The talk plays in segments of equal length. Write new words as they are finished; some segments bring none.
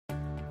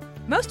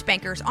Most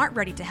bankers aren't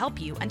ready to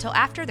help you until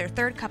after their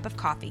third cup of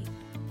coffee.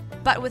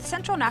 But with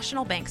Central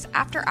National Bank's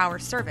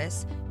after-hours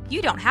service,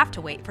 you don't have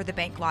to wait for the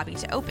bank lobby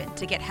to open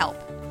to get help.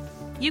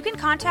 You can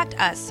contact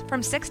us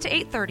from 6 to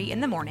 8:30 in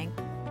the morning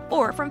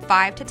or from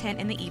 5 to 10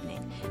 in the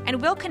evening,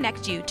 and we'll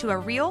connect you to a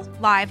real,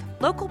 live,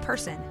 local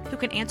person who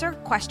can answer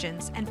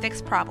questions and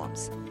fix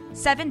problems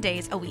 7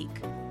 days a week.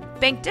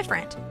 Bank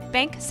different.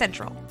 Bank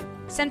Central.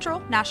 Central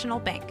National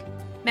Bank.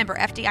 Member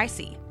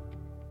FDIC.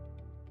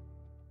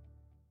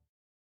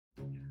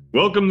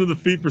 Welcome to the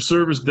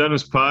Fee-for-Service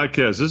Dentist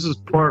Podcast. This is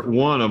part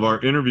one of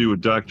our interview with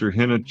Dr.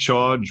 Hinna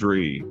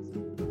Chaudry.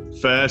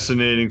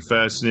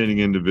 Fascinating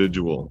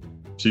individual.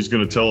 She's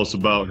going to tell us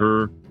about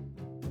her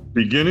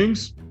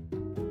beginnings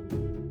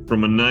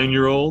from a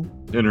 9-year-old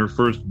in her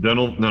first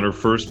dental, not her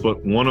first,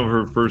 but one of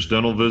her first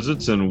dental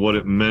visits, and what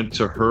it meant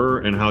to her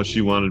and how she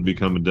wanted to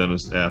become a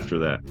dentist after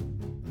that.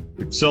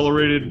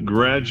 Accelerated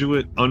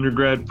graduate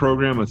undergrad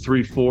program, a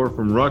 3-4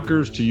 from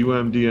Rutgers to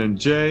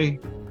UMDNJ.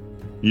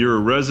 Year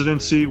of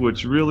residency,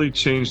 which really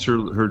changed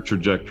her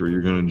trajectory.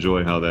 You're going to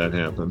enjoy how that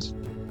happens.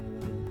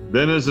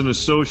 Then as an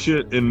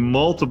associate in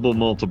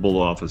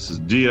multiple offices,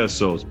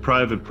 DSOs,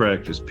 private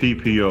practice,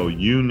 PPO,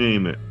 you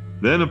name it.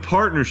 Then a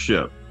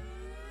partnership.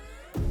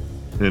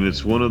 And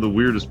it's one of the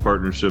weirdest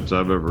partnerships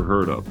I've ever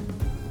heard of.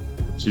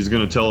 She's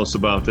going to tell us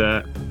about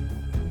that.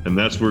 And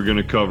that's what we're going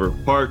to cover.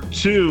 Part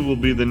 2 will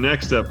be the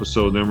next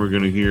episode. Then we're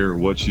going to hear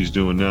what she's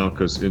doing now,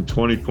 because in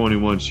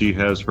 2021, she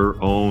has her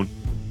own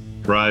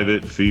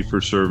private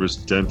fee-for-service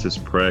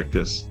dentist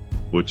practice,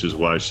 which is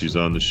why she's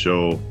on the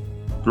show.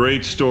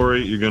 Great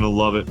story. You're going to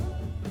love it.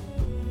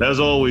 As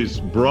always,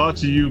 brought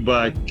to you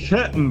by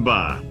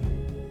Kettenbach.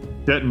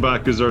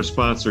 Kettenbach is our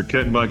sponsor.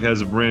 Kettenbach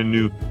has a brand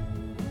new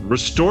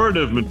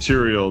restorative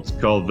material. It's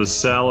called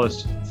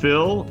Visalis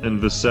Fill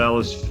and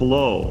Visalis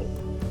Flow.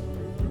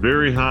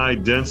 Very high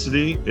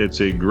density. It's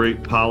a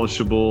great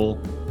polishable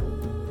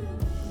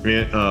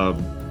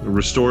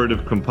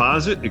restorative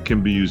composite. It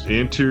can be used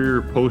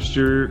anterior,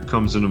 posterior,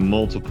 comes in a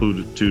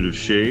multitude of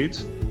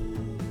shades.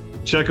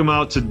 Check them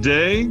out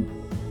today.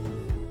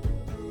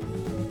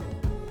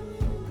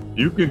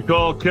 You can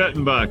call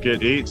Kettenbach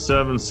at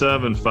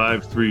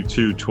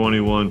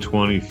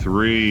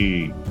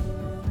 877-532-2123.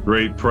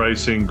 Great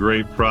pricing,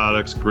 great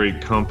products, great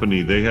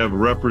company. They have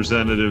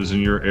representatives in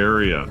your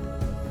area.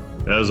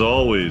 As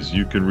always,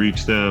 you can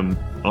reach them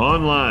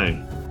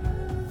online,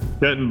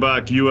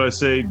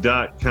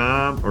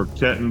 KettenbachUSA.com or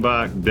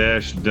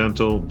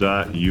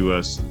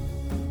Kettenbach-dental.us.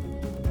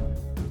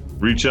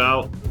 Reach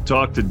out,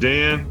 talk to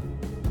Dan,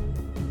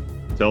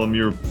 tell him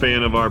you're a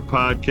fan of our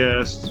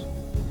podcast.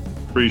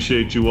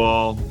 Appreciate you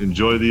all.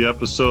 Enjoy the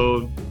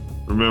episode.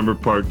 Remember,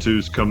 part 2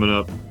 is coming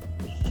up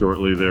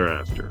shortly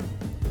thereafter.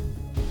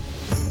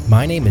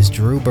 My name is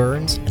Drew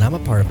Burns, and I'm a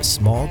part of a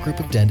small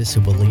group of dentists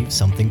who believe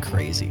something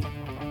crazy.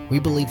 We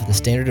believe that the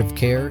standard of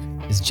care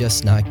is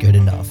just not good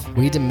enough.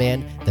 We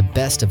demand the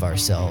best of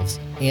ourselves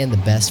and the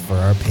best for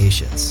our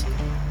patients.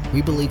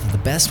 We believe that the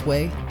best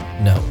way?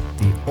 No,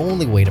 the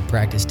only way to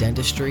practice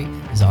dentistry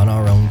is on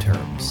our own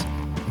terms.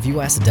 If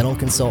you ask the dental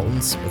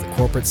consultants or the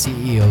corporate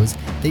CEOs,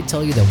 they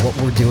tell you that what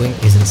we're doing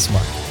isn't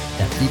smart,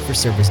 that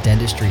fee-for-service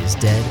dentistry is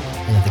dead,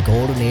 and that the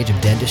golden age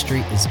of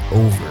dentistry is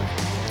over.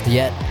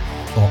 Yet,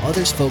 while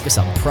others focus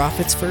on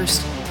profits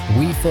first,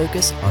 we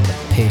focus on the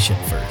patient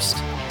first.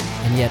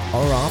 And yet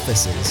our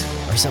offices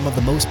are some of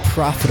the most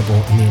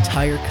profitable in the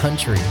entire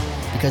country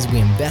because we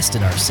invest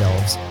in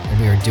ourselves and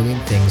we are doing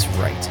things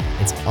right.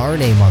 It's our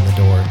name on the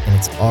door and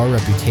it's our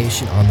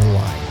reputation on the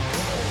line.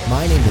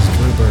 My name is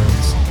Drew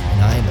Burns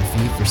and I am a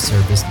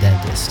fee-for-service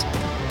dentist.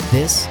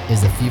 This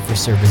is the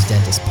Fee-for-Service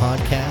Dentist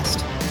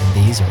Podcast,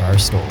 and these are our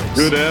stories.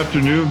 Good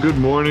afternoon, good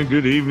morning,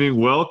 good evening.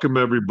 Welcome,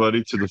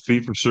 everybody, to the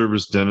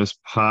Fee-for-Service Dentist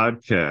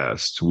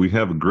Podcast. We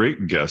have a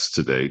great guest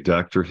today,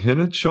 Dr.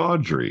 Hinna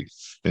Chaudry.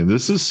 And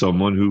this is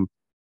someone who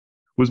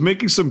was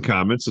making some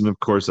comments. And, of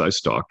course, I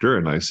stalked her,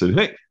 and I said,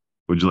 hey,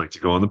 would you like to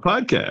go on the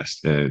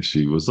podcast? And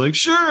she was like,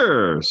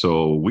 sure.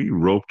 So we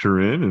roped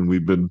her in, and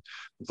we've been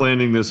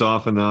planning this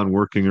off and on,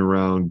 working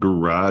around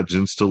garage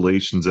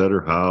installations at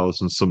her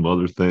house and some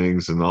other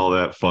things and all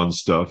that fun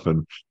stuff.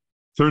 And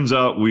turns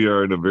out we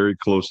are in a very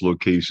close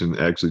location,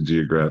 actually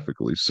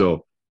geographically.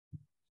 So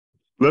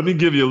let me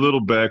give you a little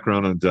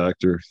background on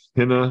Dr.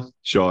 Hinna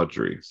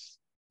Chaudry.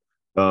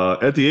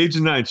 At the age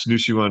of 9, she knew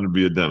she wanted to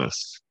be a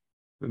dentist.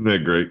 Isn't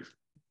that great?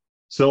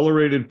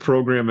 Accelerated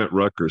program at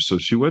Rutgers. So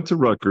she went to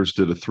Rutgers,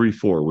 did a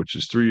 3-4, which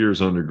is 3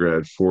 years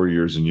undergrad, 4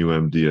 years in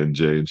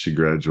UMDNJ, and she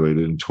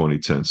graduated in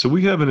 2010. So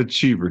we have an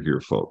achiever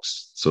here,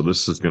 folks. So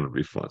this is going to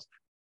be fun.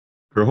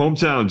 Her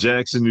hometown,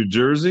 Jackson, New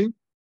Jersey.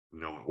 You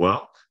know it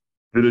well.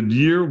 Did a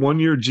 1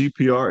 year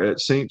GPR at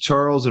St.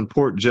 Charles and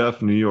Port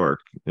Jeff, New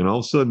York. And all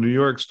of a sudden, New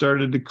York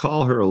started to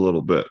call her a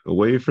little bit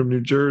away from New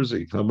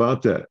Jersey. How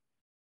about that?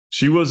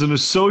 She was an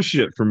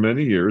associate for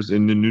many years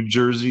in the New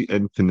Jersey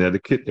and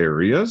Connecticut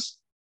areas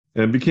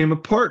and became a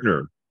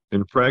partner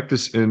in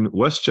practice in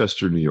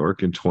Westchester, New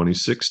York in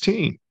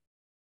 2016.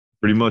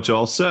 Pretty much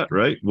all set,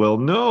 right? Well,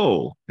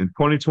 no. In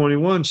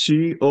 2021,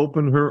 she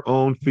opened her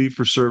own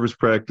fee-for-service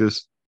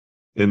practice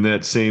in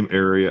that same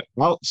area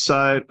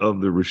outside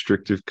of the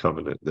restrictive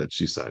covenant that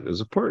she signed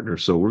as a partner.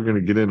 So we're going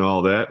to get into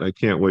all that. I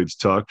can't wait to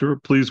talk to her.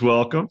 Please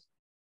welcome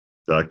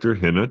Dr.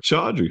 Hinna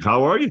Chaudry.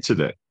 How are you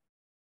today?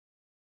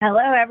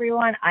 Hello,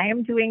 everyone. I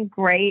am doing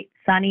great.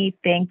 Sunny,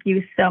 thank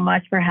you so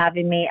much for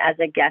having me as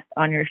a guest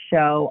on your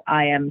show.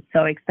 I am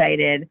so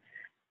excited to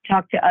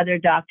talk to other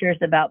doctors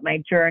about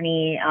my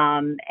journey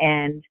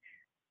and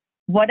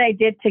what I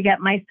did to get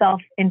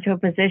myself into a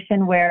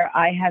position where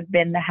I have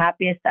been the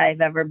happiest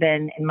I've ever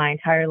been in my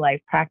entire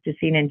life,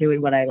 practicing and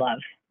doing what I love.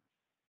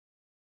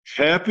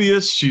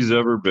 Happiest she's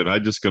ever been.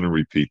 I'm just going to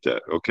repeat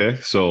that. Okay.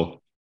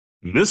 So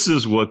this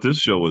is what this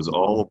show is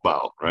all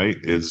about, right?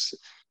 Is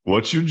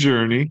what's your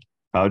journey?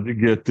 How'd you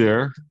get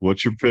there?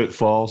 What's your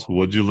pitfalls?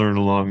 What'd you learn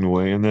along the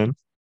way? And then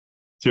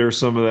share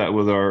some of that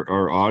with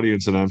our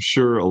audience. And I'm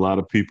sure a lot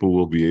of people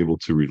will be able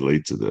to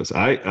relate to this.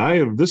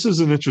 This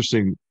is an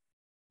interesting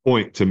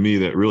point to me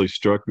that really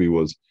struck me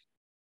was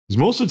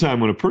most of the time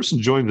when a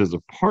person joins as a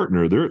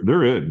partner,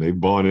 they're in, they've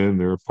bought in,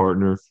 they're a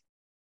partner.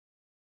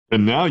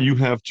 And now you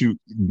have to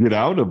get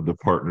out of the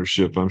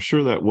partnership. I'm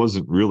sure that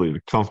wasn't really a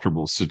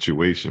comfortable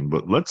situation,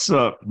 but let's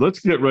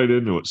get right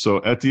into it.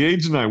 So at the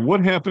age of 9,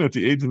 what happened at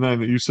the age of 9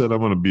 that you said I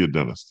want to be a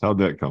dentist? How'd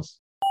that come?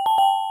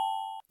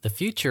 The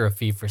future of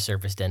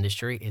fee-for-service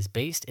dentistry is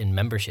based in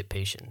membership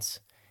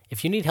patients.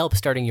 If you need help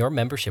starting your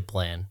membership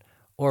plan,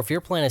 or if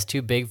your plan is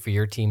too big for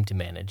your team to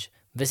manage,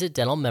 visit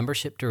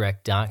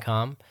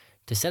dentalmembershipdirect.com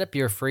to set up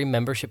your free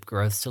membership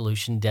growth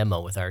solution demo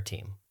with our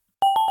team.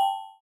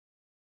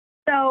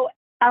 So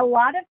a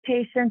lot of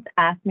patients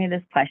ask me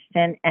this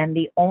question, and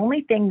the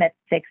only thing that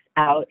sticks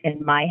out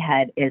in my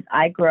head is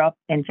I grew up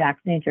in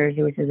Jackson, New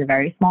Jersey, which is a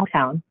very small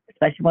town,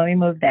 especially when we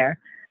moved there.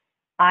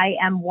 I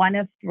am one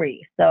of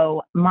 3.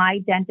 So my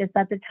dentist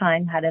at the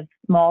time had a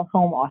small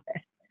home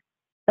office.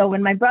 So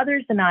when my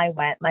brothers and I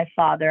went, when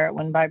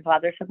my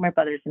father took my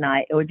brothers and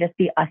I, it would just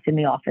be us in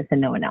the office and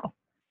no one else.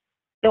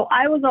 So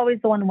I was always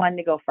the one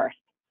to go first.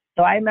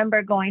 So I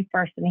remember going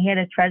first, and he had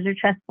a treasure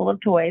chest full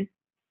of toys.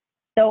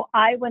 So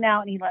I went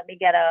out and he let me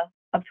get a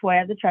toy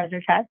out of the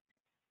treasure chest,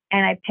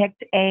 and I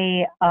picked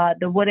the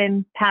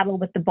wooden paddle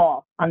with the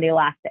ball on the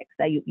elastics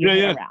that you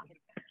get around.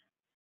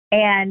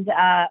 And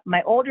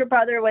my older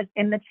brother was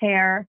in the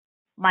chair.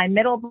 My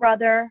middle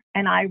brother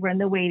and I were in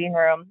the waiting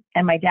room,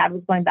 and my dad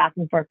was going back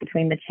and forth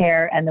between the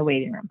chair and the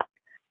waiting room.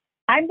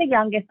 I'm the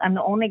youngest. I'm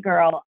the only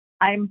girl.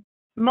 I'm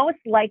most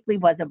likely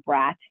was a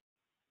brat,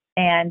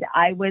 and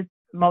I was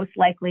most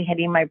likely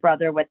hitting my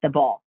brother with the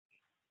ball.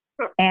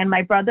 And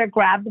my brother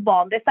grabbed the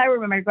ball. This I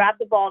remember. He grabbed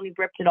the ball and he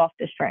ripped it off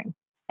the string.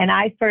 And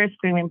I started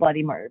screaming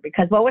bloody murder,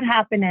 because what would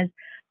happen is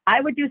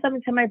I would do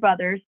something to my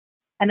brothers,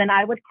 and then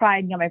I would cry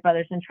and get my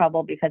brothers in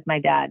trouble because my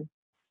dad,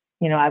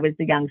 I was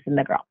the youngest and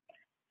the girl.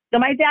 So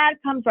my dad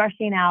comes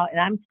rushing out, and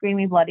I'm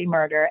screaming bloody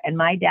murder. And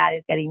my dad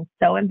is getting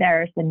so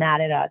embarrassed and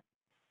mad at us.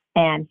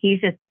 And he's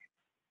just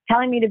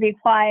telling me to be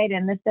quiet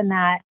and this and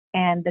that.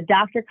 And the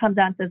doctor comes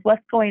out and says,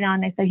 "What's going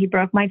on?" I said, "He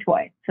broke my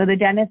toy." So the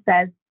dentist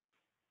says,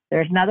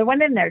 "There's another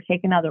one in there.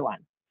 Take another one."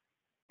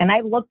 And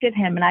I looked at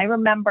him, and I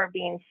remember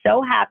being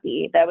so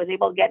happy that I was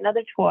able to get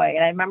another toy.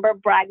 And I remember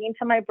bragging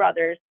to my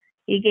brothers,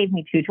 "He gave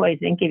me 2 toys.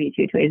 He didn't give you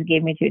 2 toys. He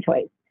gave me 2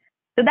 toys."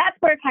 So that's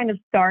where it kind of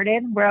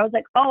started, where I was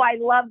like, oh, I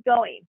love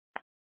going.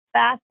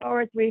 Fast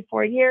forward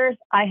 3-4 years,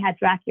 I had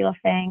Dracula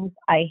fangs.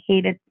 I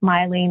hated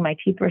smiling. My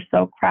teeth were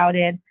so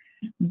crowded.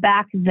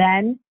 Back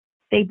then,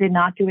 they did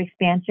not do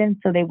expansion,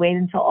 so they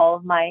waited until all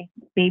of my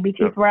baby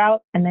teeth were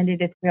out, and then they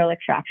did real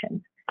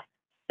extractions.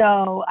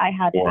 So I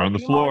had 4 on the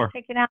floor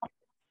taken out.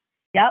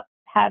 Yep,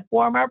 had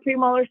 4 more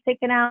premolars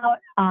taken out.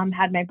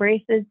 Had my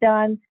braces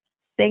done.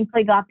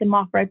 Thankfully, got them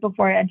off right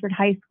before I entered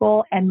high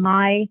school. And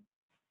my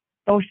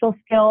social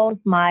skills,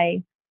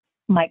 my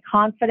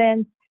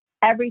confidence,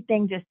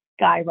 everything just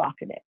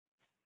skyrocketed.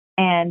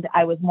 And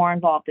I was more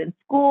involved in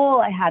school.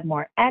 I had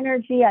more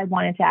energy. I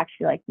wanted to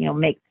actually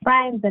make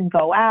friends and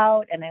go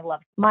out. And I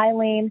loved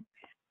smiling.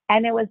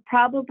 And it was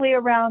probably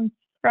around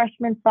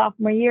freshman,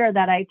 sophomore year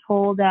that I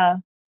told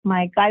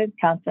my guidance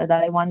counselor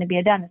that I wanted to be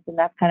a dentist. And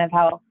that's kind of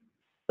how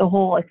the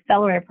whole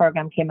accelerator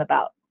program came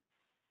about.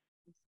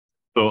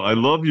 So I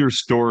love your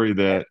story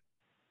that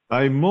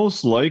I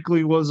most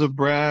likely was a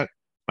brat.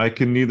 I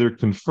can neither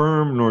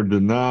confirm nor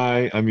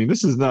deny. I mean,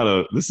 this is not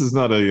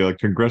a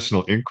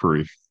congressional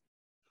inquiry.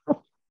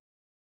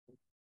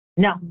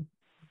 No.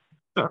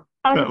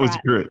 That was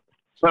great.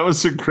 That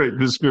was a great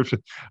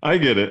description. I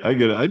get it. I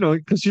know,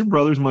 because your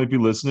brothers might be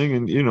listening,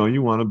 and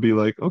you want to be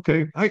like,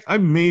 okay, I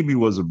maybe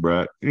was a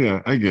brat.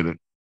 Yeah, I get it.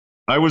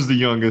 I was the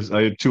youngest.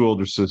 I had 2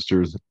 older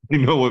sisters. You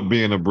know what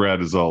being a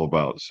brat is all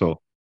about. So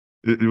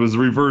it was the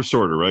reverse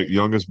order, right?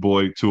 Youngest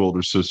boy, 2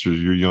 older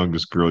sisters. Your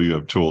youngest girl, you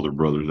have 2 older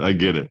brothers. I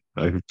get it.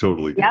 I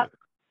totally get it.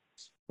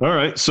 All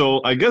right.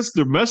 So I guess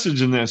the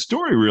message in that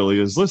story really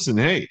is, listen,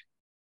 hey,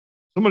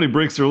 somebody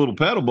breaks their little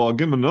paddle ball,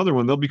 give them another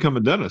one, they'll become a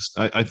dentist.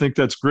 I think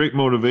that's great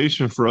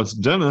motivation for us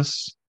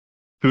dentists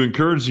to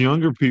encourage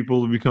younger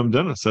people to become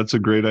dentists. That's a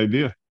great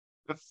idea.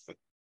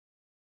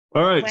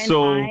 All right.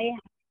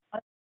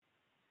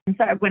 And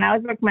so when I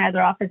was working in my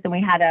other office and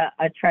we had a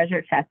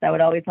treasure chest, I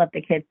would always let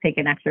the kids take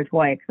an extra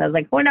toy because I was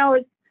like, who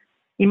knows?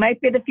 You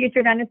might be the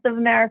future dentist of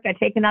America.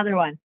 Take another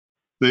one.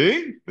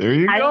 See, there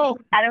you go.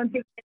 I don't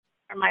think it's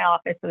in my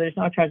office, so there's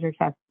no treasure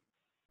chest.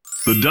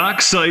 The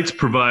Doc Sites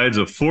provides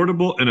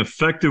affordable and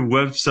effective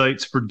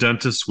websites for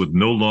dentists with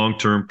no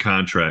long-term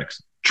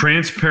contracts,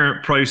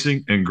 transparent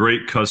pricing, and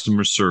great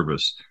customer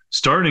service,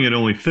 starting at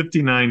only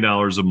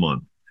 $59 a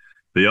month.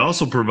 They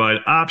also provide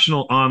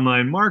optional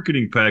online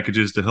marketing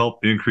packages to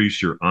help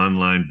increase your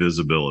online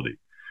visibility.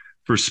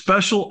 For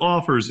special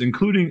offers,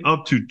 including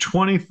up to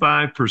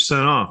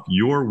 25% off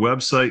your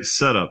website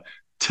setup,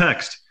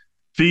 text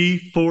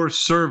Fee for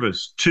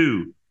Service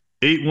to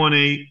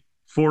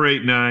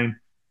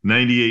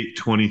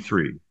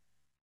 818-489-9823.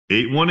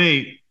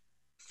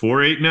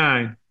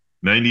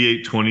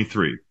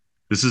 818-489-9823.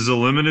 This is a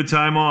limited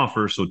time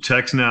offer, so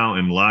text now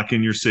and lock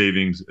in your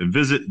savings and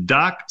visit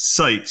Doc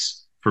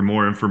Sites for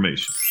more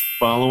information.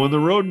 Following the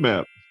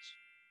roadmap.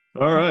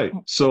 All right.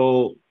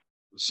 So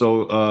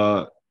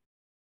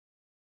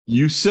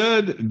you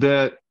said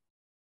that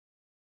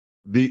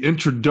the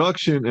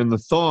introduction and the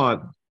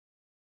thought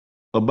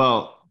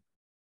about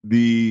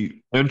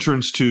the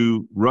entrance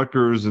to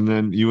Rutgers and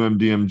then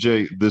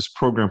UMDMJ, this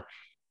program,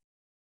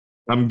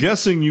 I'm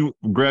guessing you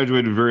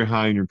graduated very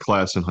high in your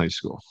class in high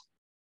school.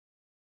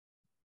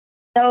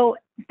 So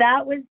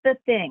that was the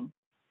thing.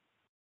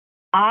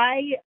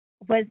 I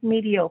was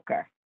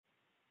mediocre.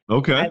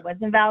 Okay. I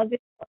wasn't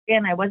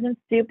valedictorian. I wasn't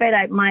stupid.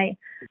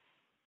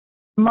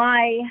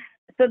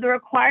 So the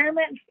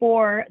requirement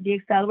for the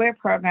accelerated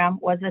program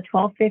was a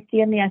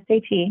 1250 in the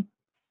SAT,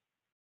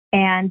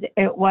 and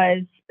it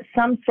was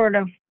some sort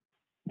of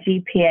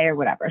GPA or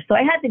whatever. So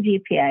I had the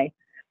GPA.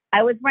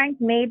 I was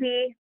ranked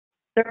maybe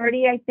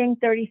 30, I think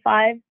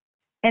 35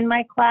 in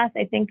my class.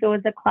 I think it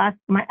was a class.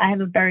 I have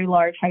a very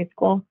large high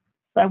school,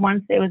 so I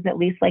want to say it was at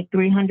least like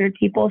 300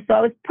 people. So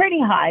I was pretty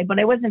high, but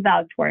I wasn't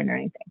valedictorian or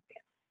anything.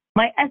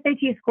 My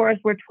SAT scores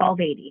were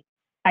 1280.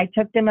 I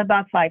took them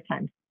about 5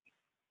 times.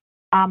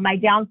 My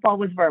downfall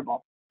was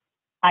verbal.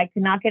 I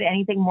could not get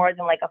anything more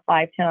than like a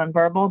 510 on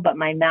verbal, but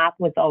my math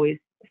was always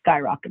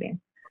skyrocketing.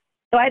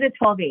 So I had a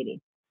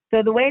 1280.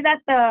 So the way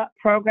that the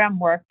program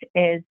worked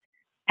is,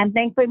 and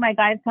thankfully my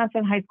guidance counselor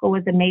in high school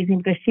was amazing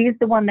because she's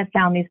the one that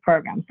found these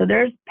programs. So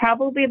there's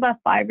probably about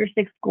 5 or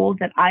 6 schools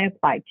that I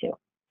applied to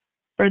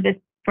for this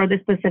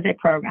specific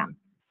program.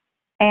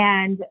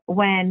 And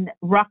when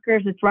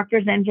it's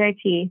Rutgers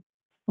NJT,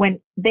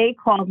 when they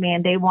called me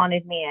and they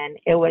wanted me in,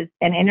 it was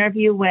an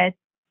interview with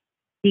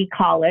the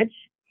college.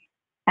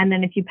 And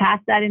then if you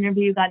passed that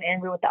interview, you got an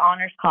interview with the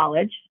honors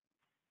college.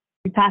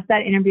 You passed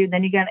that interview,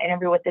 then you got an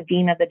interview with the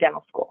dean of the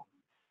dental school.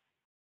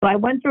 So I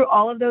went through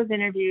all of those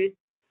interviews,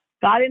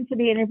 got into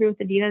the interview with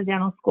the dean of the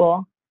dental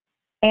school.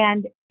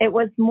 And it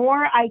was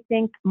more, I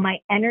think,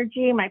 my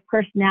energy, my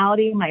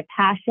personality, my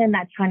passion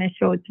that kind of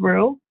showed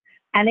through.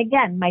 And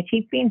again, my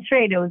teeth being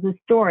straight, it was a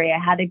story. I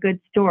had a good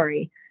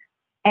story.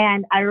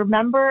 And I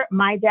remember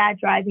my dad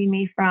driving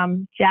me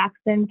from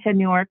Jackson to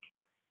Newark.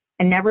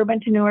 I never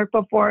been to Newark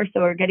before, so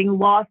we were getting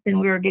lost and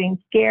we were getting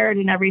scared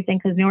and everything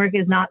because Newark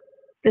is not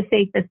the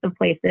safest of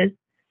places.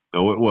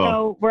 Know it well.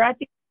 So we're at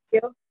the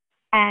interview,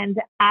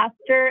 and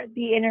after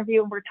the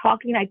interview, we're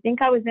talking. I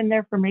think I was in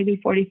there for maybe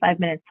 45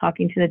 minutes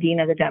talking to the dean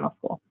of the dental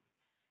school.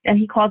 And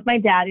he calls my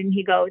dad and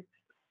he goes,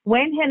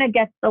 when Hinna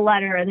gets the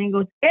letter, and then he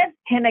goes, if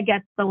Hinna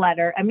gets the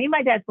letter, and me and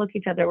my dad look at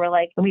each other, we're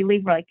like, and we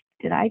leave, we're like,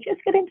 did I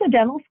just get into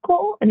dental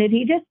school? And did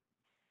he just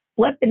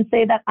flip and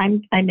say that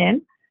I'm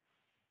in?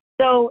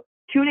 So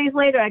 2 days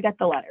later, I got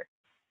the letter.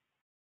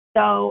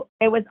 So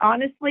it was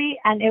honestly,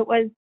 and it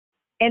was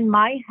in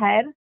my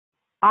head,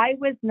 I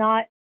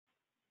didn't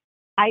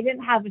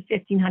have a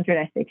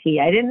 1500 SAT.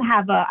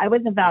 I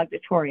wasn't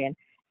valedictorian.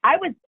 I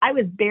was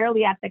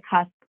barely at the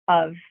cusp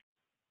of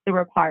the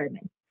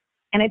requirements.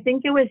 And I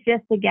think it was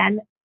just,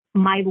 again,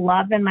 my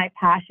love and my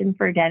passion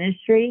for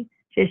dentistry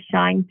just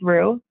shined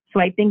through.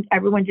 So I think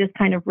everyone just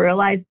kind of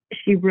realized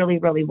she really,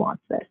 really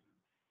wants this.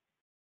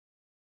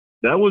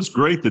 That was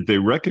great that they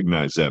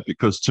recognized that,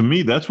 because to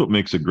me, that's what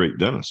makes a great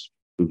dentist,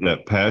 is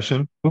that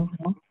passion.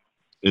 Mm-hmm.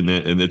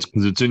 And it's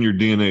because it's in your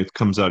DNA, it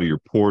comes out of your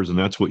pores, and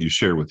that's what you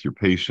share with your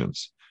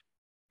patients.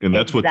 And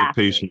that's exactly what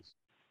the patients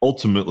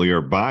ultimately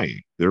are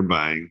buying. They're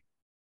buying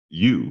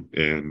you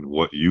and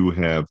what you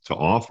have to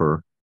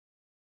offer,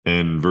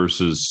 and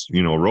versus,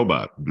 a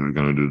robot. They're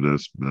going to do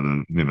this,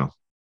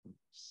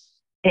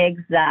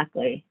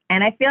 Exactly.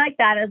 And I feel like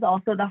that is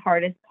also the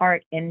hardest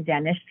part in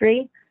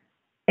dentistry,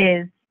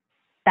 is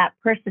that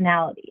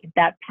personality,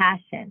 that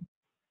passion,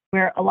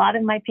 where a lot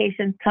of my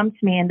patients come to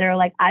me and they're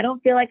like, I don't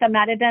feel like I'm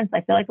at a dentist.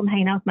 I feel like I'm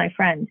hanging out with my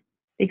friend,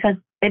 because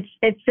it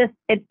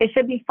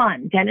should be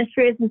fun.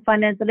 Dentistry isn't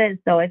fun as it is.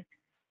 So if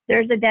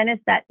there's a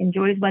dentist that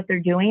enjoys what they're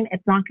doing,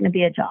 it's not going to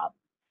be a job.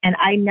 And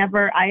I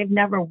have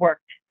never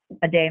worked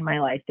a day in my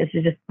life. This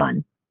is just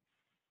fun.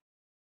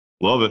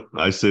 Love it.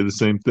 I say the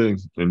same thing.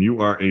 And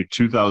you are a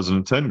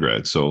 2010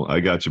 grad, so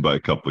I got you by a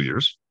couple of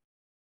years.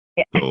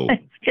 Yeah. So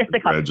Just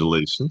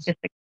congratulations.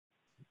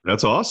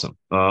 That's awesome.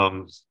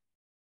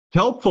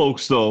 Tell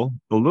folks though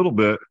a little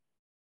bit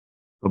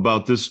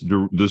about this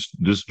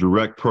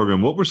direct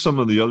program. What were some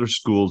of the other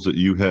schools that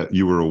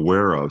you were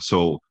aware of?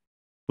 So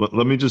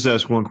let me just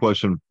ask one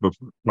question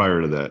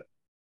prior to that.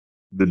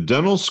 The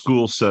dental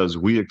school says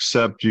we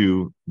accept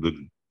you, the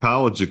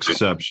college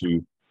accepts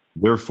you,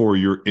 therefore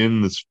you're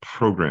in this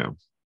program.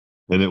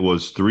 And it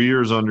was 3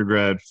 years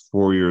undergrad,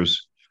 4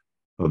 years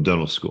of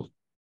dental school.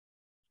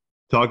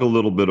 Talk a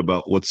little bit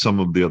about what some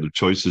of the other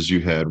choices you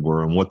had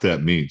were and what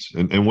that means.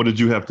 And what did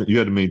you have to, you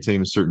had to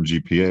maintain a certain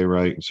GPA,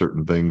 right?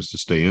 Certain things to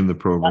stay in the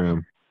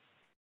program.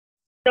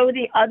 So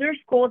the other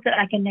schools that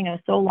I can think of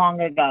so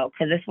long ago,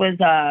 because this was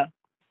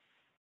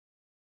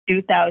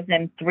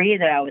 2003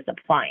 that I was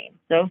applying.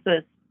 So this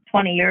was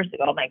 20 years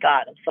ago. Oh my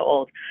God, I'm so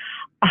old.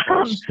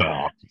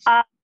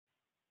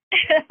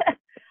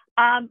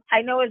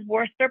 I know it was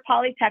Worcester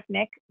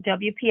Polytechnic,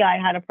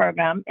 WPI had a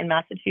program in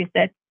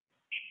Massachusetts.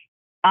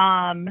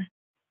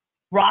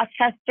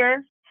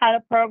 Rochester had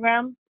a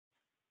program.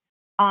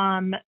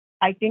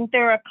 I think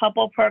there were a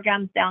couple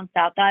programs down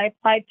south that I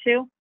applied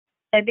to.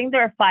 I think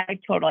there are 5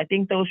 total. I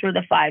think those were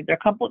the 5. There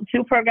are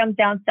two programs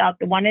down south,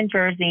 the one in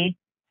Jersey,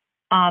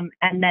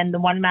 and then the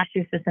one in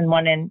Massachusetts and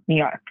one in New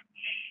York.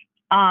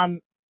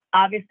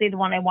 Obviously, the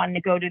one I wanted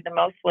to go to the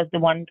most was the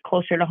one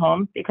closer to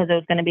home because it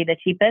was going to be the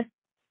cheapest.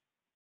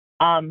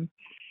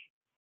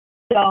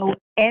 So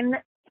in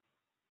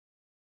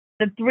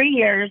the 3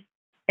 years,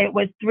 it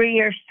was 3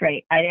 years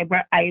straight.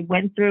 I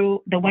went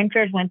through the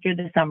winters, went through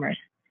the summers.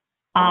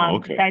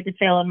 Okay. Besides the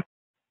Salem,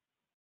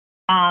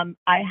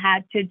 I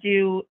had to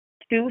do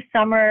 2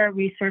 summer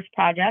research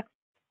projects.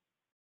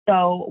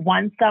 So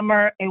one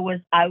summer I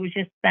was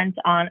just spent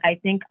on, I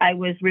think I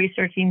was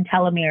researching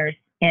telomeres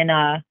in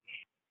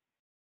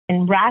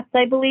rats,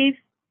 I believe,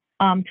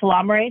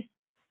 telomerase.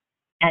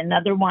 And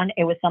another one,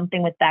 it was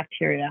something with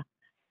bacteria.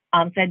 So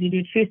I had to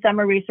do 2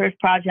 summer research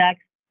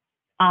projects.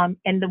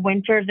 In the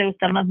winters, there was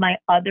some of my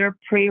other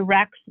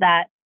prereqs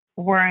that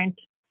weren't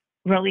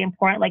really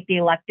important, like the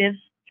electives.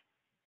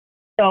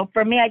 So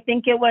for me, I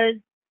think it was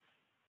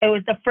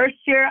the first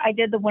year I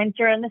did the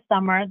winter and the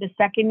summer. The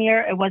second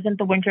year, it wasn't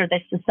the winter,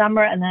 that's the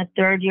summer. And the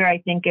third year, I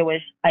think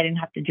I didn't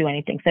have to do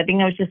anything. So I think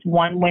it was just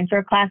one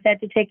winter class I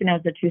had to take, and it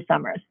was the 2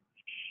 summers.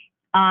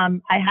 I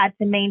had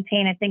to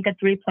maintain, I think, a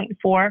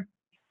 3.4.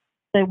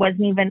 So it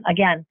wasn't even,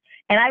 again,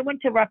 and I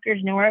went to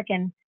Rutgers Newark,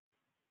 and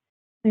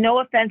no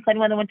offense to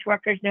anyone that went to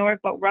Rutgers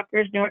Newark, but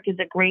Rutgers Newark is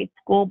a great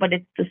school, but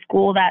it's the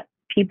school that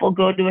people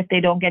go to if they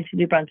don't get to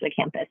New Brunswick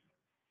campus.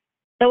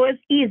 So it was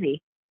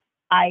easy.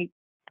 I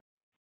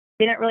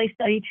didn't really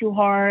study too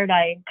hard.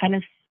 I kind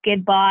of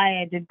skid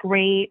by. I did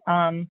great.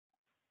 It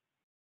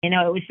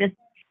was just,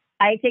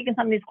 I had taken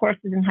some of these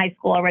courses in high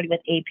school already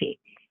with AP.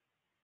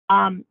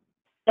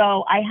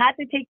 So I had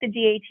to take the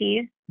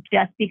DATs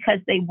just because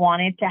they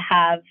wanted to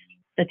have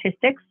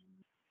statistics,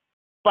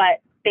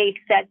 but they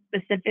said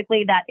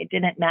specifically that it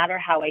didn't matter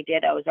how I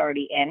did. I was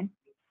already in.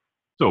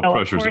 So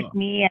pressure's of course, up.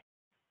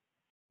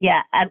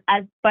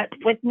 but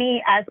with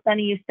me, as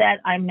Sunny, you said,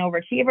 I'm an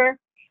overachiever.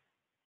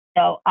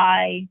 So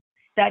I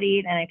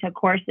studied and I took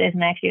courses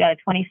and I actually got a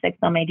 26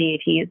 on my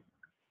DATs,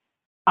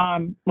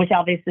 which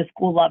obviously the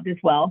school loved as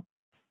well.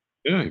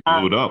 Yeah, you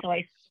blew it up. So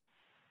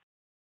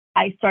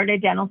I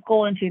started dental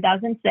school in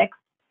 2006.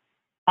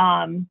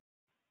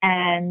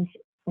 And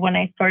when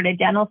I started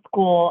dental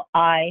school,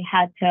 I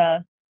had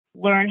to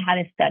learn how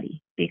to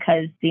study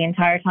because the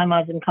entire time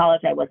I was in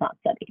college, I was not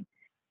studying.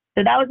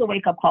 So that was a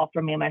wake-up call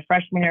for me. My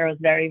freshman year was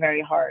very,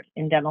 very hard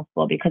in dental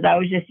school because I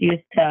was just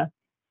used to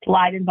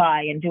sliding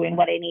by and doing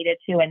what I needed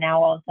to. And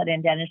now all of a sudden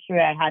in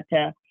dentistry, I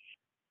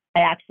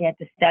actually had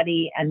to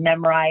study and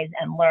memorize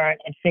and learn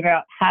and figure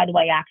out how do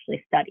I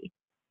actually study.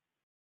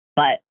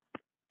 But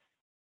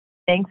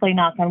thankfully,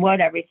 knock on wood,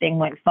 everything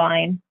went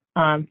fine.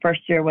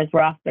 First year was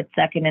rough, but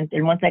second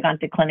and once I got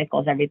into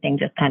clinicals, everything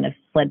just kind of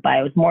slid by.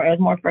 It was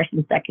more first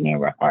and second year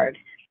were hard.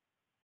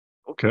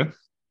 Okay.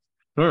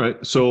 All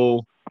right.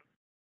 So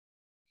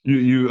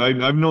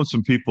I've known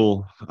some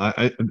people.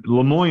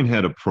 Lemoyne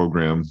had a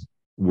program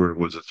where it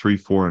was a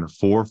 3-4 and a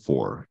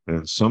 4-4,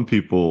 and some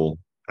people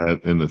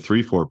in the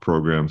 3-4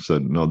 program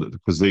said no,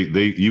 because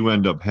you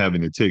end up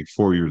having to take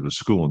 4 years of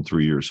school in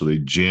 3 years, so they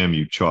jam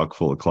you chock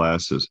full of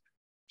classes.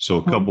 So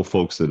a couple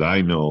folks that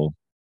I know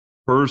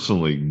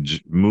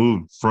personally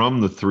moved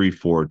from the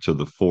 3-4 to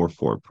the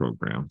 4-4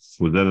 program.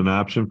 Was that an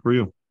option for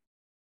you?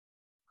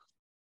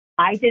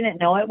 I didn't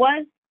know it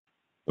was.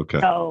 Okay.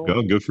 So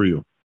good for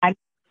you.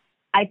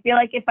 I feel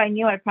like if I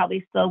knew, I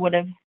probably still would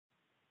have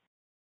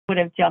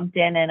jumped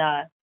in and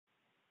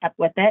kept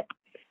with it.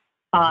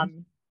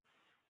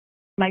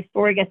 My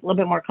story gets a little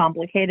bit more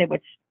complicated,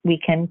 which we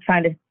can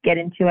try to get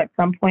into at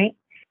some point,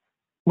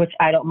 which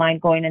I don't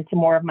mind going into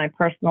more of my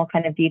personal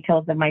kind of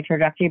details of my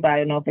trajectory, but I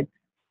don't know if it's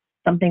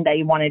something that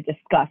you want to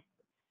discuss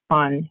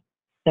on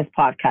this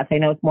podcast. I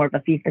know it's more of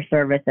a fee for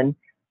service and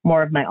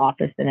more of my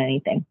office than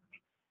anything.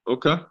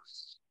 Okay. All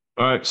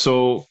right.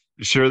 So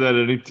share that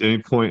at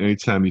any point,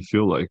 anytime you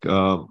feel like.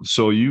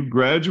 So you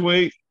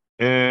graduate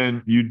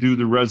and you do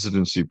the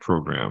residency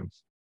program.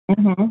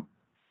 Mm-hmm.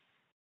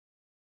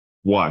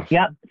 Why?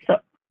 Yep.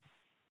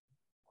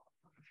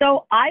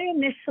 So I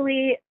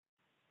initially,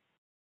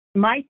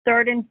 my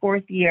third and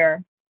fourth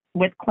year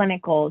with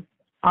clinicals,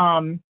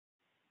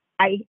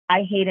 I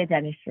hated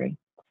dentistry.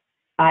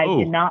 I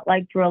did not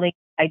like drilling.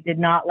 I did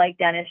not like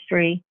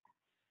dentistry.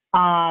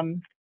 I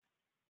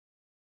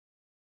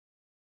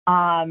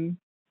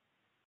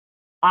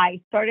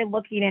started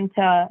looking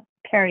into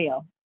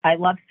perio. I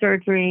love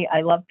surgery.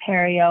 I love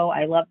perio.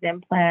 I love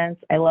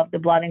implants. I love the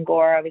blood and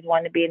gore. I always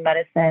wanted to be in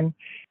medicine.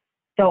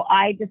 So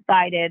I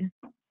decided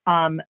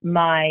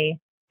my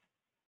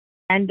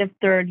end of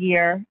third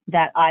year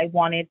that I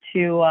wanted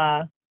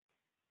to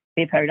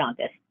be a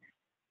periodontist.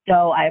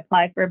 So I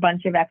applied for a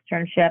bunch of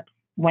externships,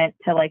 went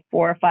to like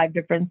 4 or 5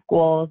 different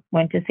schools,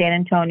 went to San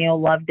Antonio,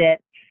 loved it.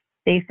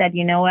 They said,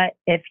 you know what,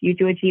 if you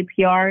do a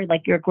GPR,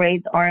 like your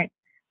grades aren't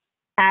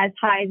as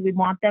high as we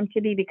want them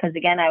to be, because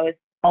again, I was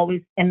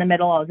always in the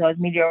middle. I was always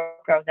mediocre.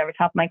 I was never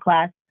top of my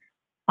class.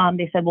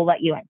 They said, we'll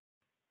let you in.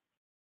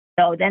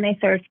 So then I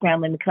started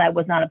scrambling because I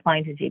was not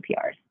applying to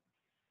GPRs.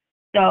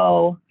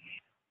 So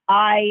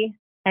I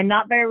am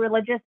not very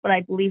religious, but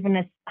I believe in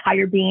this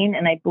higher being,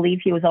 and I believe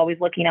he was always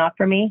looking out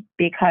for me,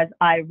 because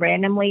I'm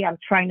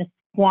trying to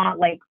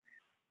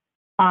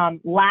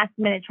last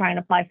minute trying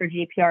to apply for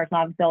GPRs, and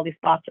obviously all these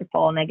spots are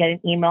full, and I get an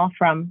email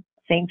from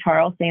St.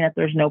 Charles saying that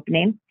there's an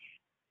opening.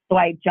 So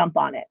I jump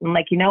on it. I'm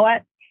like, you know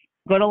what?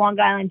 Go to Long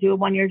Island, do a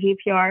 1-year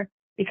GPR,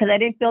 because I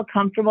didn't feel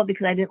comfortable,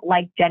 because I didn't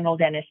like general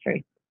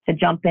dentistry, to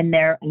jump in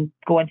there and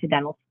go into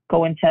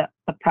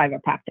a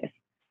private practice.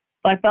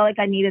 So I felt like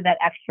I needed that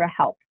extra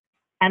help.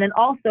 And then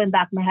also in the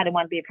back of my head, I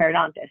wanted to be a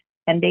periodontist.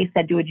 And they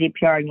said, do a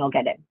GPR and you'll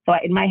get in. So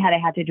in my head, I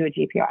had to do a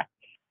GPR.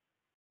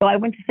 So I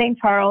went to St.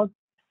 Charles.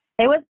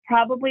 It was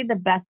probably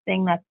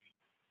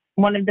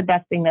one of the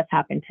best things that's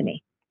happened to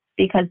me,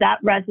 because that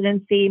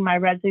residency, my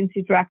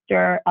residency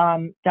director,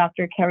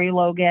 Dr. Carrie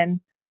Logan,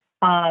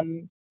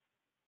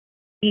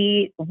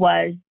 she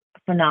was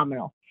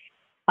phenomenal.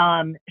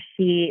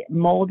 She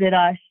molded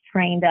us,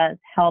 trained us,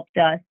 helped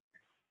us,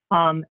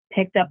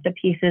 picked up the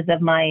pieces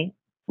of my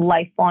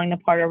life falling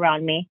apart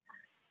around me,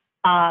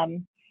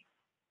 and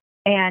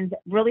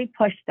really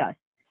pushed us.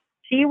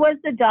 She was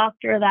the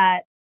doctor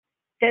that,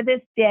 to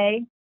this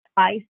day,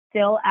 I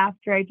still,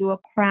 after I do a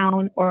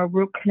crown or a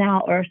root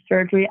canal or a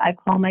surgery, I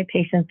call my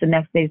patients the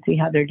next day to see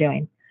how they're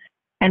doing.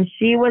 And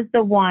she was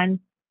the one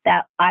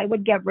that I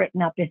would get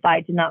written up if I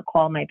did not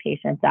call my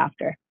patients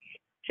after.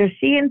 So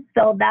she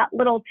instilled that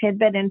little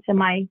tidbit into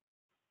my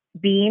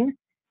being,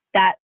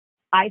 that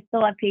I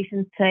still have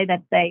patients today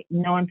that say,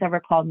 no one's ever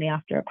called me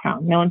after a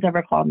crown. No one's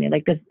ever called me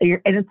like this. And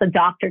it's the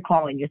doctor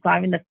calling you. It's not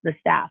even the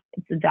staff.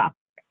 It's the doctor.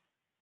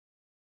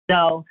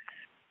 So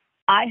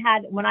I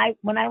had, when I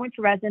went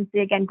to residency,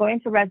 again, going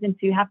to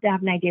residency, you have to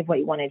have an idea of what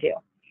you want to do.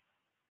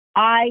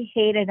 I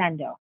hated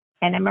endo.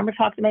 And I remember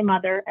talking to my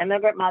mother,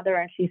 immigrant mother,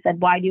 and she said,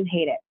 why do you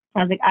hate it? I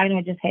was like, I know,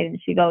 I just hate it.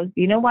 And she goes,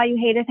 you know why you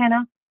hate it,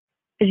 Hinna?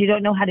 Because you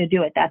don't know how to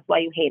do it. That's why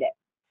you hate it.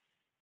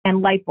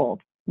 And light bulb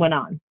went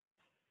on.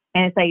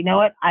 And it's like, you know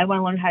what? I want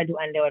to learn how to do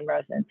endo in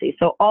residency.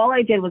 So all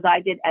I did was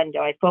I did endo.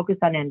 I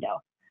focused on endo.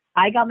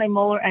 I got my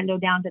molar endo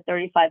down to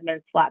 35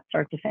 minutes flat,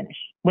 start to finish,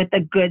 with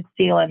a good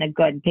seal and a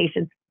good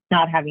patient's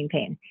not having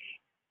pain.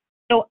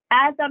 So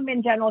as I'm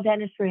in general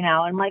dentistry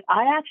now, I'm like,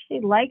 I actually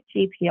like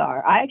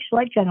GPR. I actually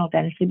like general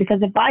dentistry,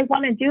 because if I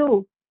want to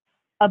do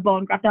a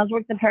bone graft, I was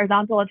working the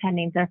periodontal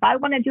attendings, and if I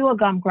want to do a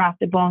gum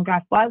graft, a bone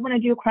graft, if I want to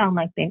do crown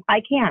length thing,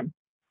 I can.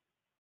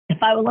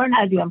 If I would learn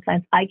how to do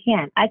implants, I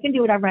can. I can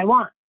do whatever I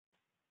want.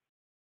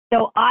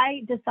 So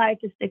I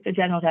decided to stick to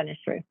general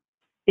dentistry,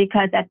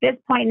 because at this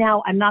point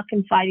now, I'm not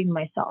confiding in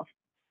myself.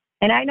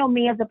 And I know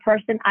me as a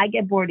person, I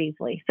get bored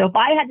easily. So if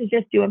I had to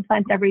just do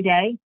implants every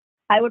day,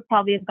 I would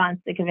probably have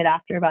gotten sick of it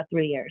after about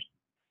 3 years.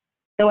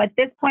 So at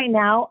this point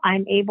now,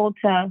 I'm able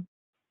to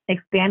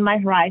expand my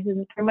horizons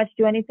and pretty much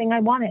do anything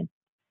I wanted.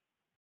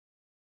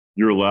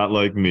 You're a lot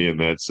like me in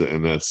that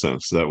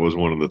sense. That was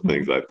one of the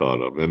things I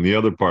thought of. And the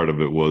other part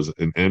of it was,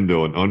 in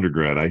endo and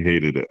undergrad, I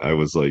hated it. I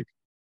was like,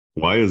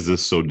 why is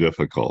this so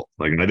difficult?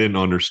 Like, I didn't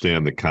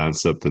understand the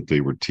concept that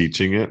they were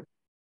teaching it.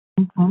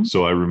 Mm-hmm.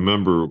 So I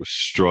remember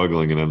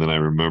struggling. And then I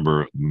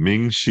remember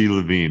Ming Shi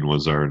Levine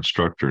was our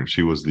instructor, and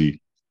she was the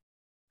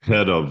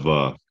head of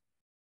the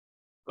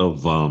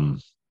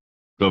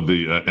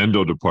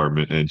endo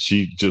department. And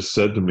she just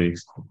said to me,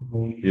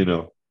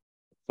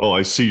 oh,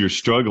 I see you're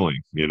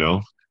struggling,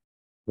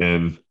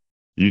 and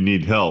you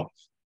need help.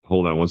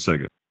 Hold on one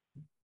second.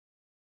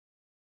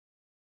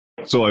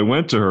 So I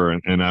went to her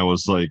and I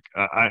was like,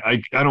 I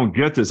don't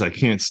get this. I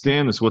can't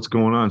stand this. What's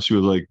going on? She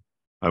was like,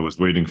 I was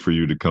waiting for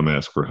you to come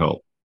ask for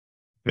help.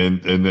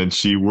 And then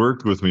she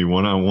worked with me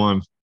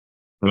one-on-one,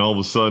 and all of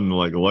a sudden,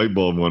 like, a light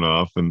bulb went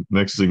off. And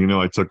next thing you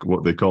know, I took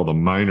what they called a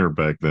minor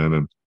back then.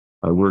 And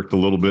I worked a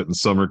little bit in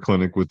summer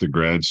clinic with the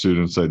grad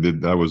students. I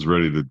was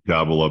ready to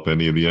gobble up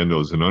any of the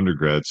endos in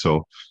undergrad.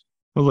 So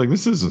I was like,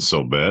 this isn't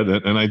so bad.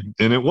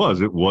 And it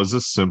was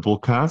a simple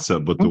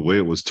concept, but the way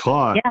it was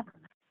taught, yeah,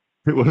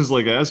 it was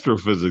like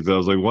astrophysics. I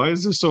was like, why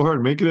is this so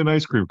hard? Make it an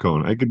ice cream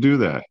cone. I could do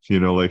that,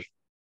 like.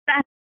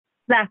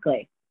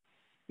 Exactly.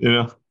 you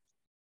know,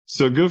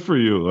 so good for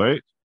you, right?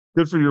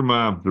 Good for your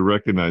mom to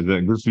recognize that.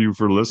 And good for you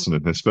for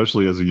listening,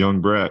 especially as a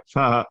young brat.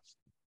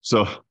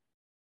 so,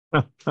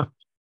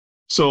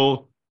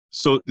 so,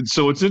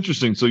 so it's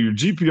interesting. So your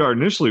GPR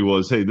initially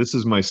was, hey, this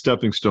is my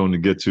stepping stone to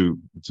get to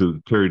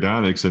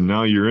periodontics, and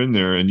now you're in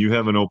there and you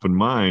have an open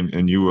mind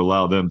and you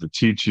allow them to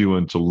teach you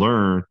and to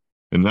learn.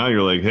 And now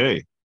you're like,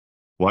 hey,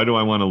 why do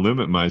I want to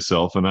limit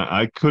myself? And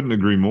I couldn't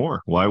agree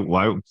more. Why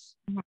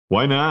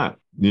not?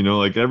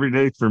 Like every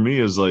day for me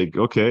is like,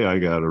 okay, I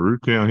got a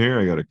root canal here,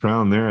 I got a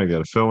crown there, I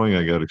got a filling,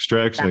 I got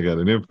extraction, I got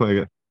an implant, I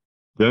got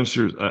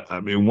dentures. I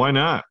mean, why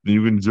not?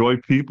 You enjoy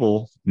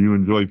people. You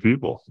enjoy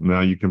people.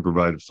 Now you can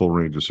provide a full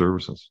range of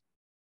services.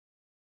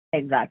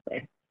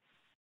 Exactly.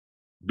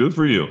 Good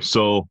for you.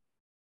 So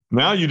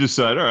now you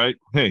decide, all right,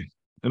 hey,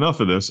 enough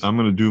of this. I'm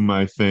going to do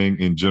my thing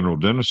in general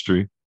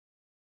dentistry.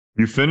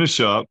 You finish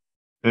up,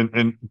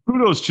 and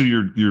kudos to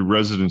your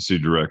residency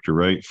director,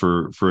 right,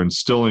 for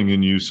instilling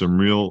in you some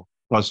real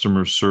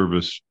customer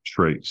service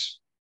traits.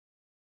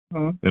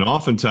 Mm-hmm. And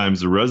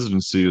oftentimes the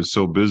residency is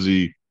so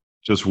busy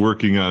just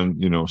working on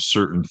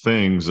certain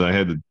things. I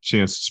had the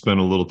chance to spend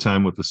a little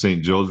time with the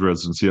St. Joe's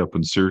residency up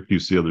in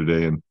Syracuse the other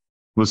day and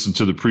listen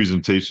to the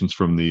presentations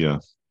from the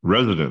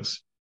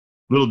residents.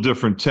 Little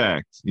different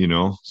tact,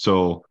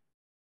 so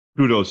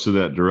kudos to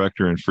that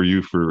director and for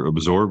you for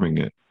absorbing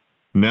it.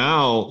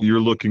 Now you're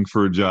looking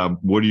for a job.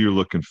 What are you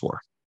looking for?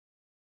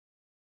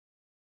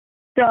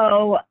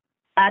 So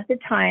at the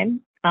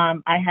time,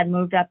 I had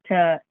moved up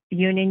to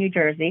Union, New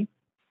Jersey.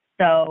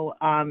 So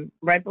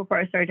right before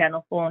I started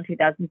dental school in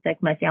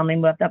 2006, my family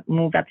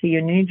moved up to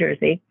Union, New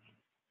Jersey.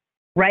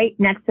 Right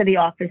next to the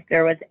office,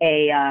 there was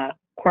a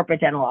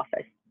corporate dental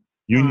office.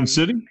 Union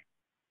City?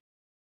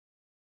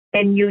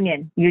 In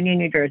Union,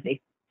 New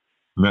Jersey.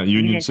 Not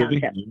Union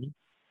City? Union?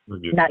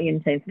 Not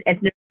Union City.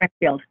 It's near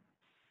Springfield.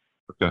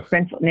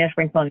 Okay. Near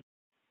Springfield.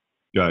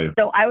 Got you.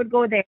 So I would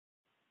go there,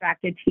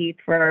 extracted teeth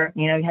for,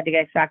 you had to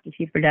get extracted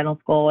teeth for dental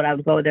school. And I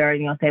would go there,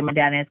 say my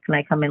dentist, can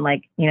I come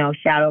in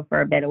shadow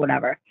for a bit or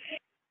whatever.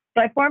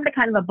 So I formed a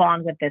kind of a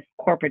bond with this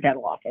corporate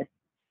dental office.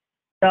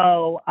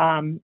 So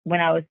when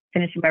I was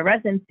finishing my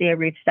residency, I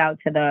reached out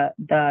to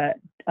the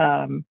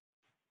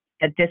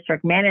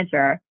district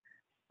manager,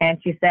 and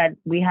she said,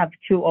 we have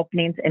 2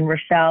 openings in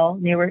Rochelle,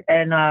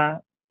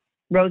 in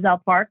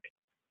Roselle Park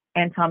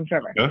and Toms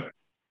River.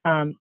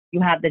 Yeah. You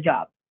have the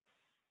job.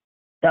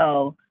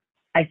 So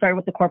I started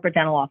with the corporate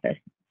dental office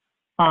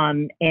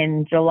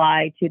in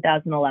July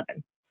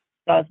 2011.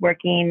 So I was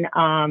working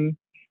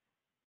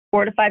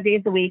 4 to 5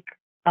 days a week,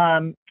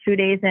 2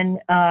 days in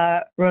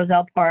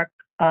Roselle Park,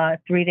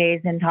 3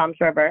 days in Toms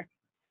River.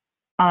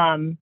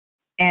 And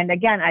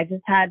again, I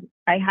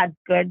had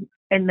good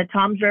in the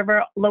Toms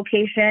River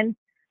location.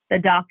 The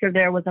doctor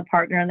there was a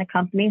partner in the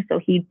company, so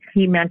he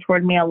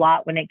mentored me a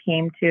lot when it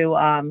came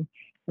to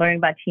learning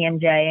about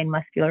TMJ and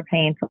muscular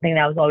pain, something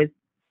that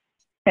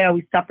I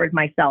always suffered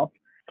myself.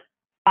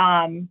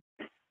 And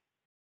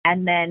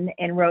then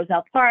in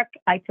Roselle Park,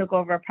 I took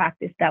over a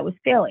practice that was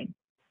failing.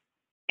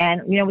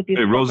 And with these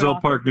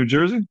Roselle Park, New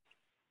Jersey?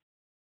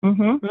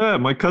 Mm-hmm. Yeah,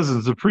 my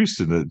cousin's a priest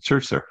in the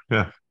church there.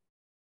 Yeah.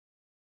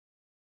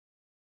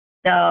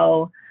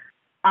 So,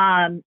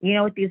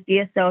 with these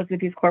DSOs, with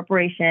these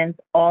corporations,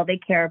 all they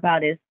care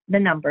about is the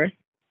numbers.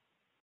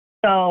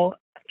 So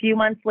a few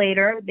months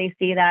later, they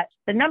see that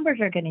the numbers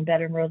are getting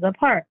better in Roselle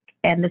Park.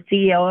 And the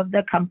CEO of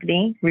the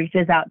company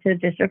reaches out to the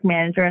district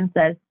manager and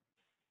says,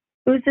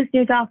 who's this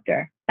new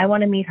doctor? I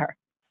want to meet her.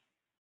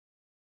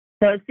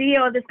 So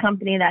CEO of this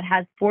company that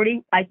has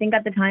 40, I think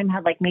at the time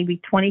had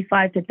maybe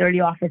 25 to 30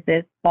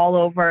 offices all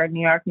over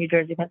New York, New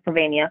Jersey,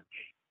 Pennsylvania,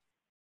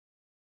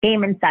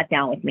 came and sat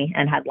down with me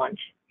and had lunch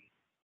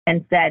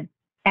and said,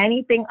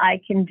 anything I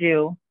can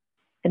do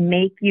to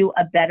make you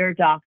a better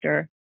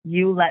doctor,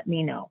 you let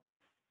me know.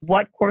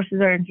 What courses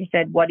are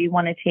interested? What do you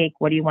want to take?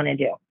 What do you want to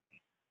do?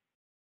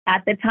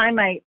 At the time,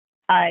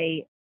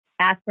 I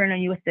asked for a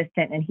new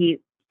assistant, and he,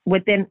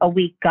 within a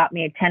week, got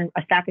me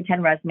a stack of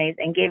 10 resumes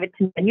and gave it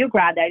to a new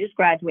grad that I just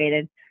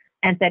graduated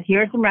and said,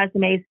 here are some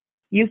resumes.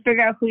 You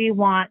figure out who you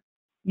want.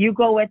 You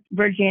go with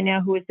Virginia,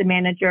 who is the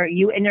manager.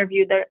 You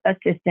interview the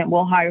assistant.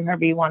 We'll hire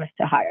whoever you want us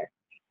to hire.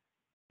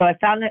 So I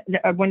found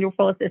a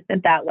wonderful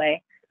assistant that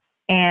way.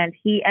 And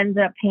he ended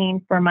up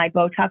paying for my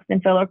Botox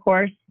and filler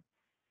course,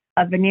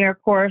 a veneer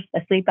course,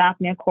 a sleep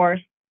apnea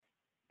course.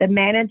 The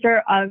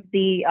manager of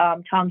the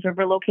Toms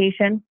River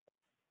location,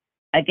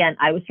 again,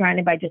 I was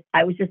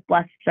just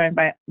blessed, surrounded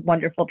by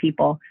wonderful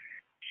people.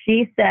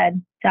 She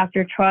said,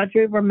 Dr.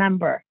 Chaudry,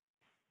 remember,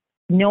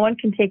 no one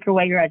can take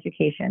away your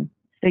education.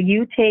 So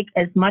you take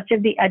as much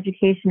of the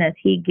education as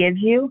he gives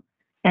you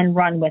and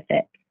run with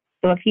it.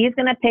 So if he's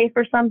going to pay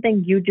for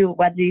something, you do it.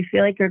 Whether you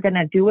feel like you're going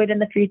to do it in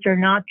the future or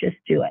not, just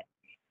do it.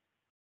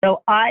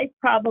 So I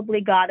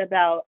probably got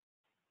about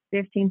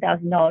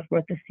 $15,000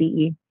 worth of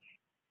CE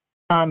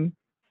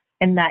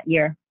in that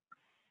year.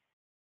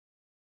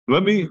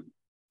 Let me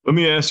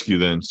ask you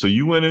then. So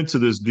you went into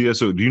this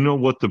DSO. Do you know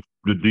what the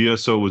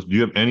DSO was? Do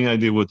you have any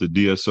idea what the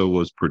DSO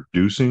was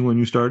producing when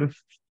you started?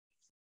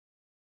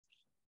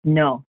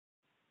 No.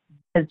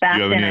 Because back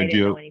then I didn't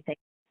know anything.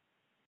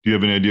 Do you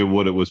have any idea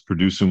what it was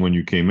producing when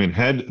you came in?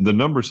 The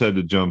numbers had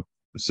to jump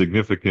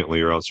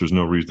significantly, or else there's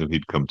no reason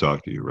he'd come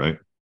talk to you, right?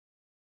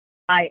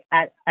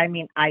 I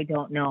mean, I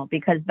don't know,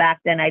 because back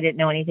then I didn't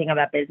know anything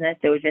about business.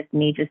 It was just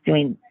me just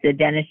doing the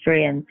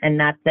dentistry and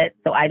that's it.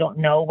 So I don't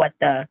know what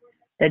the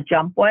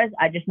jump was.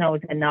 I just know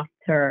it was enough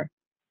for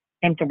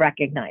him to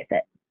recognize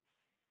it.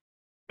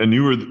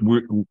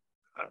 And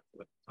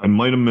I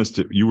might have missed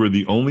it. You were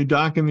the only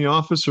doc in the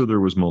office, or there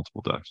was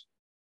multiple docs?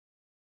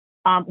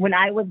 When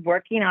I was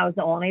working, I was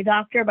the only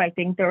doctor, but I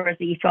think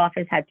each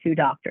office had 2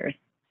 doctors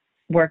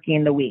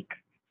working the week.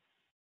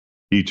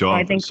 Each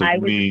office. So I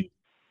think so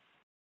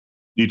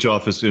each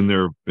office in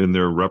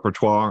their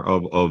repertoire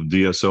of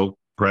DSO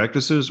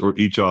practices, or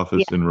each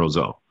office in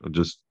Roselle?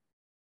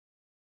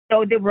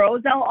 So the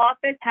Roselle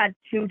office had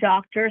 2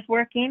 doctors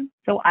working.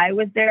 So I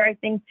was there, I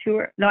think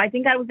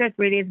I was there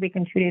 3 days a week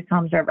and 2 days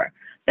Tom's River.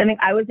 So I think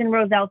I was in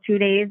Roselle 2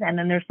 days, and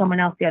then there's someone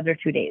else the other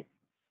 2 days.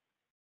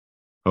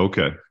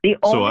 Okay.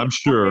 So I'm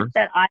sure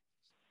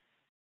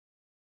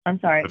I'm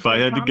sorry. If I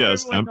had to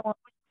guess,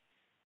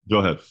 go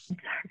ahead.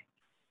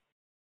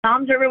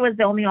 Tom's River was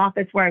the only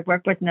office where I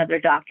worked with another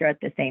doctor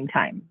at the same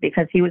time,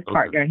 because he was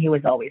partner and he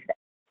was always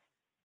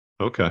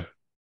there. Okay.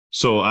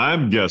 So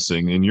I'm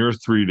guessing in your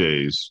 3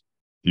 days,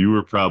 you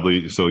were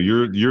probably, so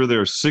you're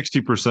there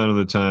 60% of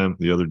the time,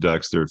 the other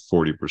doc's there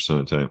 40%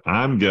 of the time.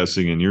 I'm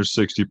guessing in your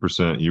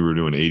 60%, you were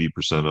doing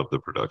 80% of the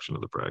production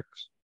of the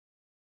practice.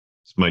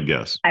 It's my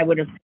guess. I would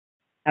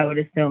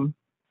assume.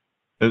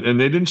 And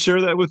they didn't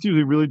share that with you?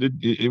 They really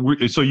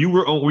did? So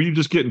were you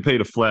just getting paid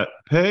a flat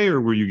pay,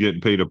 or were you getting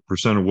paid a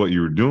percent of what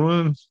you were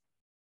doing?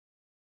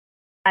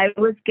 I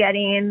was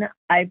getting,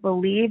 I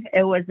believe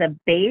it was a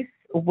base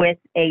with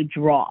a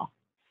draw.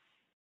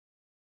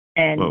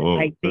 And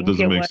I think that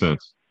doesn't make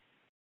sense.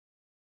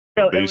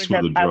 So it was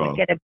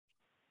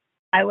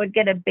I would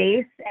get a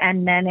base,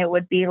 and then it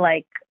would be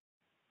like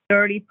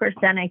 30%.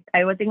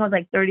 I would think it was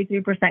like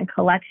 33%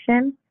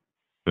 collection.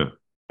 Yeah.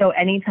 So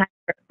anytime,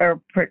 I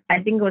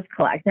think it was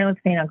collection. I was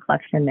paying on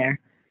collection there.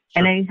 Sure.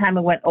 And anytime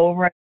it went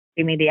over,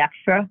 give me the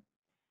extra.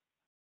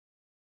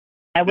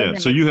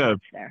 So you have,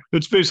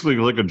 it's basically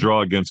like a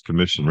draw against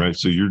commission, right?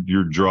 So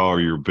your draw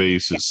or your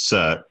base is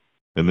set.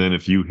 And then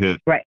if you hit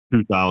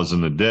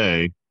 2,000 a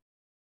day,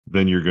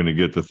 then you're going to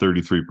get the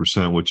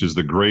 33%, which is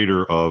the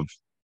greater of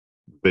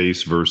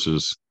base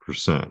versus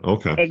percent.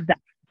 Okay.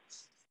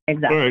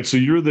 Exactly. All right. So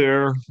you're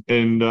there,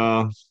 and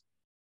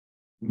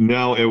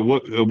now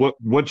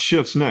what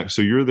shifts next?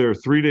 So you're there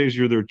 3 days,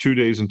 you're there 2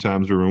 days in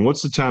Tom's River. And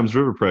what's the Tom's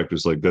River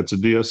practice like? That's a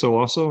DSO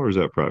also, or is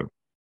that private?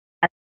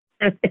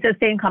 It's the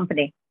same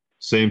company.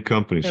 Same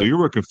company. So you're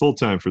working full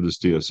time for this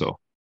DSO.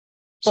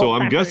 So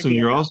I'm guessing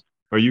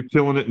are you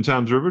killing it in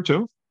Tom's River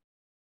too?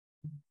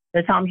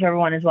 The Tom's River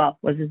one as well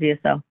was a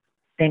DSO.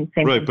 Same.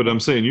 Right, company. but I'm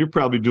saying you're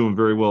probably doing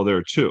very well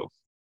there too.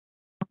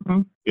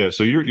 Mm-hmm. Yeah,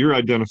 so you're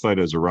identified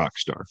as a rock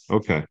star.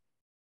 Okay.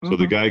 So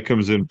the guy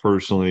comes in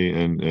personally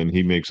and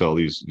he makes all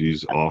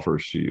these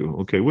offers to you.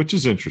 Okay, which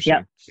is interesting.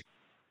 Yep.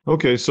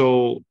 Okay,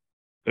 so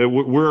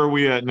where are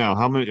we at now?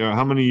 How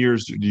many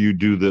years do you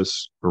do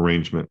this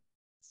arrangement?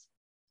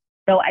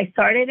 So I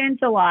started in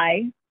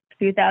July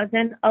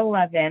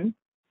 2011,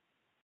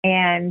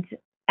 and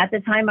at the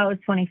time I was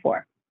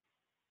 24.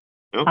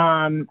 Yep.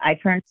 I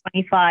turned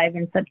 25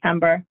 in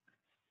September,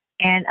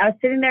 and I was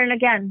sitting there, and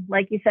again,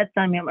 like you said,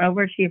 Sonny, I'm an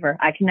overachiever.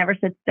 I can never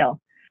sit still.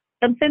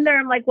 So I'm sitting there,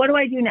 I'm like, what do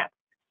I do next?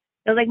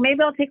 So like,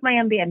 maybe I'll take my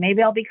MBA.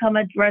 Maybe I'll become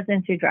a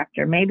residency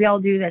director. Maybe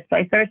I'll do this. So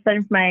I started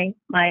studying for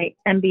my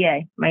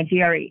MBA, my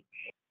GRE.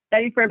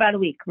 Studied for about a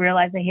week.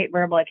 Realized I hate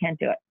verbal. I can't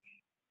do it.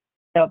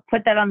 So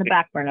put that on the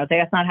back burner. I was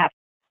like, that's not happening.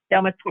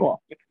 Done with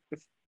school.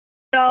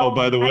 So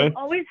by the way,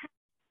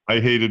 I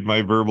hated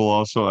my verbal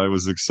also. I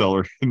was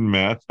accelerated in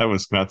math. I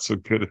was not so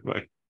good at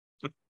my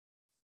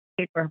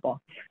hate verbal.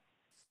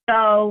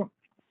 So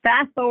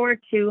fast forward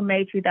to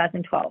May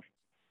 2012.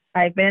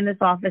 I've been in this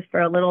office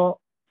for a little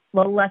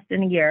less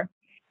than a year.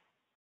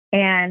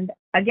 And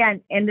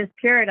again, in this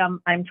period,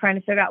 I'm trying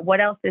to figure out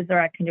what else is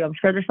there I can do. I'm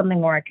sure there's something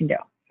more I can do.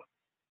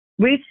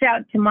 Reached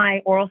out to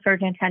my oral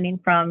surgeon attending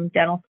from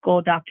dental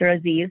school, Dr.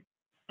 Aziz,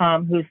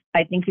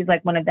 I think he's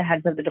like one of the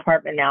heads of the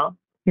department now.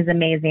 He's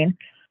amazing.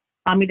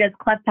 He does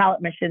cleft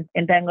palate missions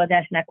in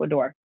Bangladesh and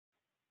Ecuador.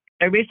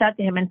 I reached out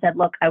to him and said,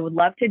 look, I would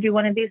love to do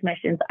one of these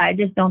missions. I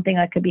just don't think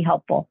I could be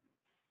helpful.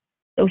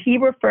 So he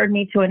referred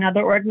me to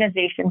another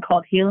organization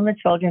called Healing the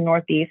Children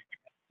Northeast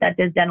that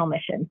does dental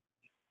missions.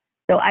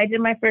 So I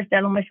did my first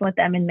dental mission with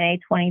them in May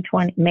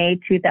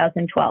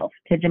 2012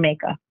 to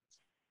Jamaica.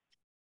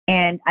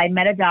 And I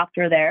met a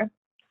doctor there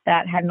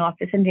that had an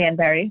office in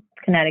Danbury,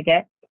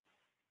 Connecticut.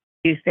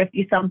 She was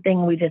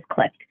 50-something. We just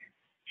clicked.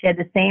 She had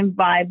the same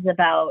vibes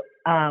about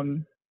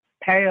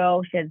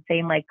perio. She had the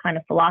same like kind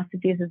of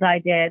philosophies as I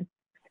did.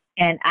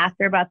 And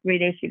after about 3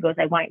 days, she goes,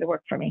 I want you to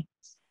work for me.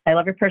 I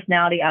love your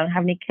personality. I don't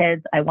have any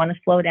kids. I want to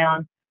slow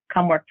down.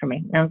 Come work for me.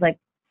 And I was like,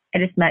 I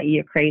just met you.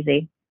 You're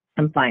crazy.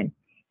 I'm fine.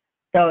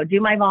 So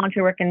do my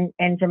volunteer work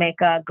in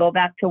Jamaica, go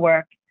back to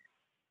work.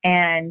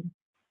 And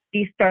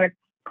she starts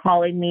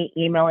calling me,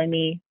 emailing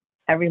me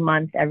every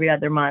month, every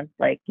other month.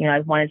 Like, I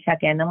want to check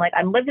in. I'm like,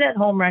 I'm living at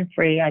home rent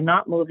free. I'm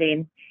not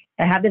moving.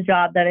 I have the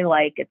job that I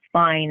like. It's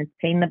fine. It's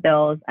paying the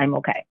bills. I'm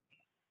okay.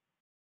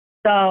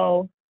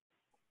 So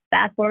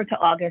fast forward to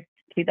August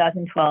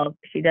 2012.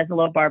 She does a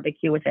little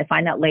barbecue, which I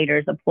find out later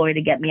is a ploy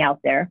to get me out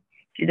there.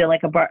 She did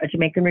like a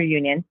Jamaican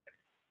reunion.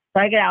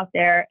 So I get out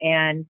there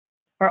and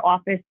her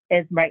office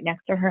is right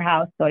next to her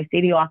house. So I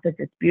see the office.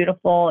 It's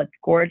beautiful. It's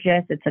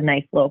gorgeous. It's a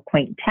nice little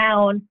quaint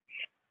town.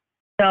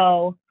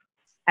 So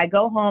I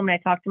go home and I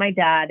talk to my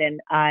dad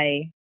and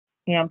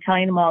I'm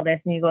telling him all this.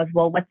 And he goes,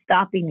 well, what's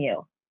stopping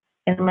you?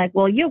 And I'm like,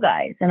 well, you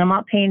guys, and I'm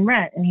not paying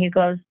rent. And he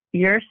goes,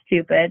 you're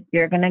stupid.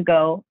 You're going to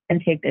go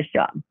and take this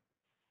job.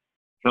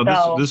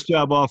 Now, this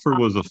job offer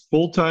was a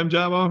full-time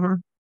job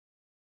offer?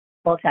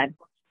 Full-time.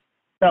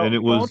 So and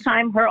it was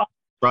full-time,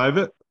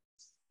 private?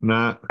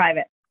 Not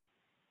private.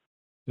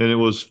 And it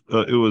was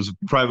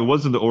private. It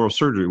wasn't the oral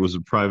surgery. It was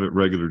a private,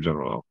 regular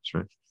general office,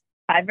 right?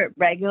 Private,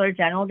 regular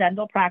general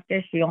dental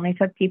practice. She only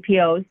took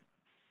PPOs.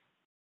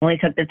 Only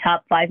took the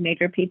top 5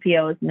 major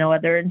PPOs. No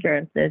other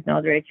insurances, no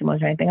other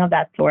HMOs or anything of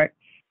that sort.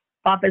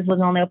 Office was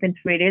only open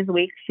 3 days a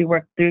week. She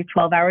worked through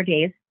 12-hour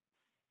days.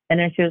 And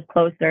then she was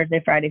closed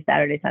Thursday, Friday,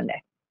 Saturday,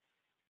 Sunday.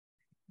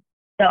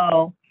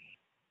 So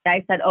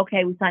I said,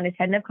 okay, we signed a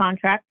tentative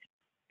contract,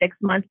 6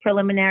 months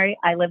preliminary.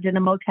 I lived in a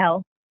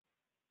motel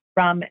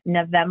from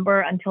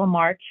November until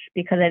March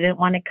because I didn't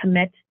want to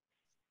commit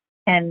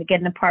and get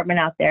an apartment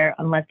out there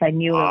unless I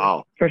knew it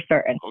was for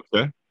certain.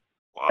 Okay.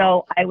 Wow.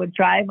 So I would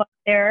drive up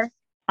there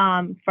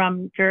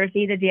from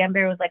Jersey to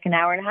Danbury. It was like an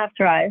hour and a half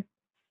drive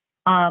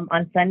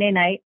on Sunday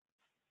night,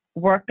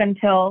 work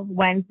until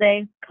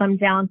Wednesday, come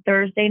down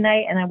Thursday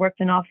night, and I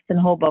worked in office in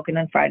Hoboken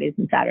on Fridays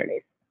and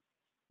Saturdays.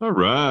 All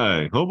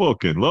right.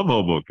 Hoboken. Love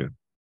Hoboken.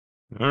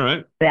 All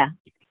right. Yeah.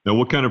 Now,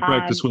 what kind of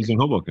practice was in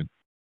Hoboken?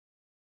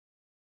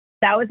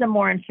 That was a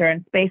more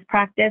insurance-based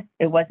practice.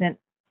 It was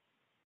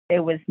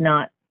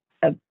not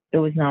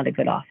a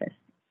good office.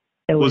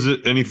 Was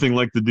it anything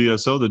like the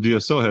DSO? The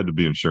DSO had to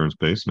be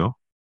insurance-based, no?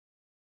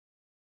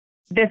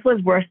 This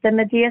was worse than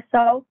the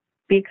DSO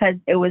because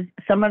it was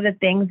some of the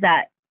things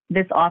that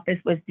this office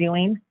was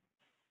doing.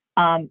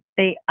 I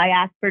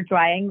asked for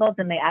triangles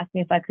and they asked me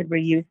if I could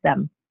reuse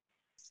them.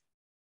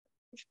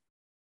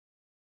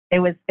 It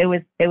was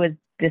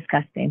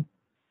disgusting.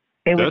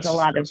 That's a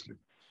lot disgusting.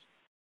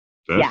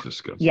 That's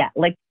disgusting. Yeah,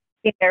 like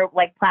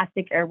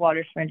plastic air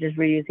water syringes,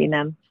 reusing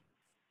them.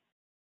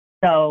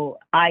 So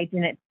I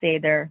didn't stay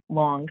there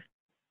long.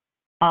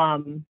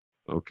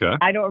 Okay.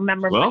 I don't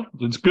remember. Well,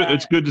 it's good.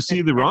 It's good to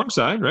see the wrong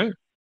side, right?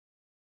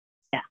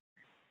 Yeah.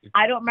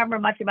 I don't remember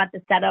much about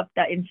the setup,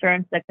 the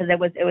insurance, because it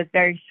was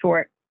very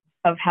short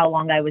of how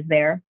long I was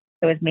there.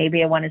 It was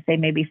maybe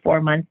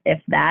 4 months,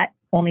 if that,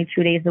 only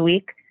 2 days a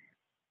week.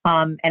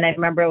 And I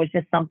remember it was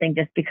just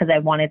because I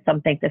wanted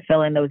something to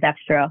fill in those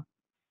extra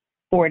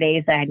 4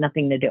 days. I had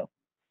nothing to do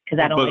because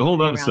I don't. But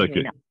hold on a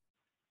second.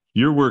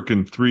 You're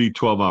working 3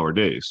 12-hour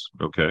days,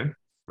 okay?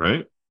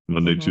 Right?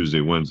 Monday, Tuesday,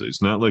 Wednesday.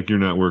 It's not like you're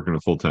not working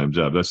a full-time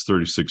job. That's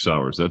 36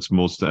 hours. That's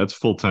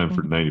full-time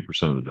for 90%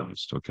 of the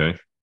dentist, okay?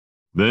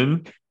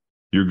 Then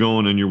you're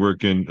going and you're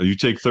working. You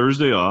take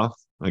Thursday off.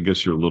 I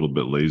guess you're a little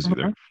bit lazy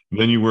there.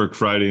 Then you work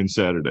Friday and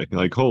Saturday.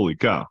 Like, holy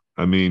cow.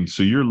 I mean,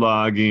 so you're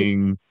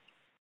logging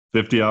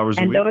 50 hours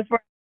a week? And those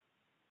were,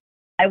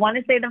 I want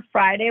to say the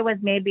Friday was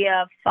maybe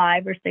a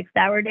 5 or 6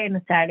 hour day and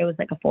the Saturday was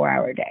like a 4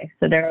 hour day.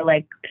 So they're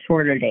like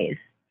shorter days.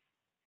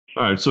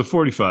 All right, so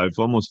 45,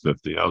 almost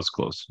 50. I was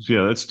close.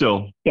 Yeah, that's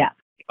still. Yeah.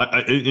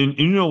 And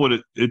you know what?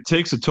 It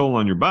takes a toll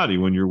on your body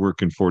when you're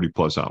working 40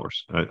 plus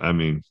hours. I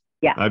mean,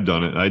 yeah, I've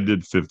done it. I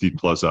did 50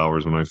 plus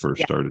hours when I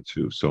first started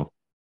too. So,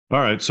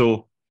 all right.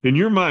 So in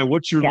your mind,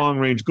 what's your long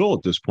range goal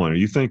at this point? Are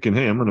you thinking,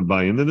 hey, I'm going to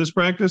buy into this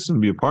practice and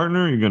be a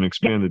partner? You're going to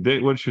expand the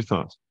date? What's your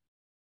thoughts?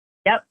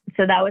 Yep.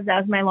 So that was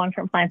my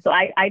long-term plan. So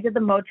I did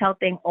the motel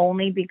thing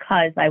only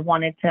because I didn't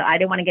want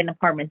to get an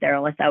apartment there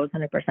unless I was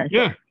 100%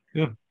 sure.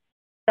 Yeah.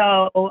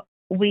 So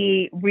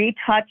we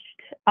retouched,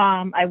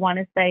 I want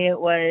to say it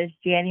was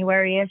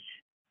January-ish.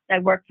 I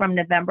worked from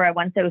November. I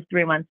want to say it was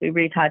 3 months. We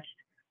retouched,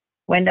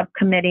 wound up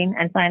committing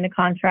and signed a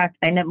contract.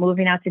 I ended up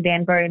moving out to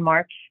Danbury in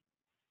March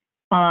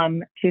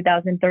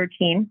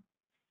 2013.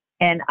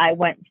 And I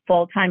went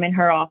full-time in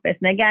her office.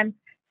 And again,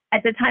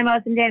 at the time I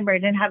was in Danbury,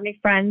 didn't have any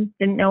friends,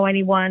 didn't know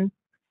anyone.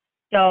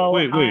 So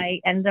I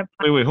ended up.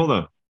 Wait, hold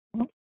on.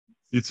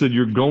 You said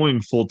you're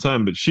going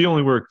full-time, but she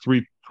only worked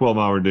 3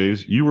 12-hour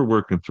days. You were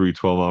working 3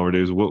 12-hour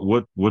days.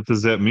 What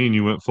does that mean?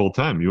 You went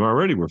full-time. You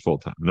already were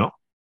full-time, no?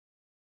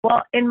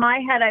 Well, in my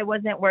head, I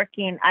wasn't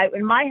working.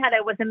 In my head,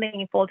 I wasn't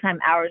making full-time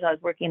hours. I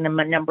was working a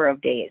number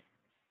of days.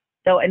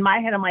 So in my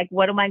head, I'm like,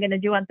 what am I going to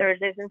do on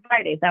Thursdays and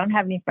Fridays? I don't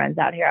have any friends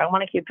out here. I don't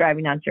want to keep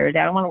driving down Jersey.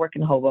 I don't want to work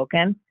in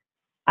Hoboken.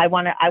 I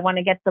want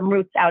to get some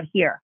roots out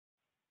here.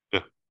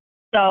 Yeah.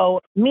 So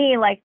me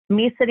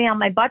sitting on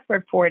my butt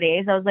for 4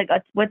 days, I was like,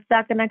 what's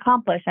that going to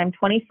accomplish? I'm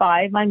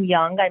 25. I'm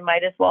young. I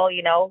might as well,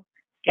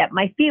 get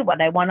my feet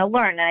wet. I want to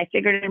learn. And I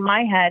figured in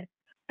my head,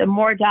 the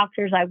more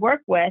doctors I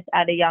work with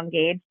at a young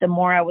age, the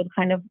more I would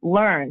kind of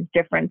learn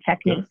different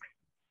techniques.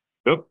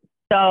 Yep.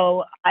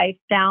 So I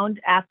found,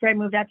 after I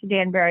moved out to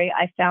Danbury,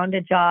 I found a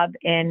job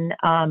in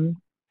Mount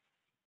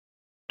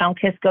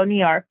Kisco, New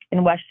York,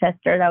 in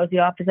Westchester. That was the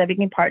office I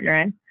became partner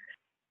in.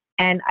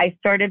 And I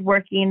started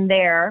working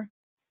there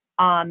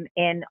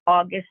in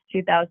August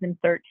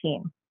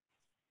 2013.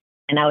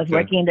 And I was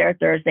working there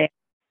Thursday.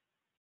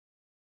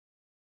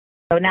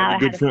 So now I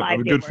have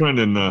a good friend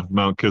in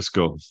Mount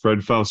Kisco, Fred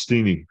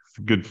Faustini,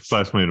 a good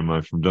classmate of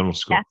mine from dental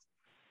school.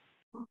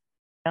 Yeah.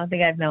 I don't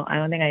think I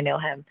know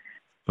him.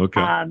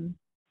 Okay.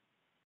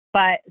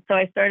 But so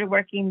I started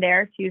working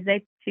there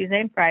Thursday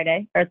and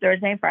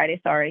Friday,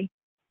 sorry.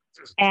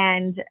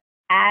 And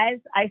as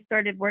I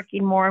started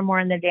working more and more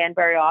in the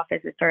Danbury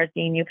office, I started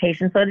seeing new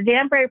patients. So the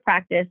Danbury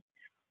practice,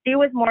 she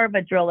was more of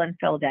a drill and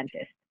fill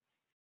dentist.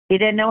 He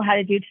didn't know how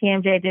to do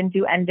TMJ, didn't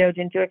do endo,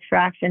 didn't do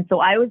extraction.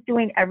 So I was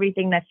doing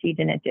everything that she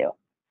didn't do.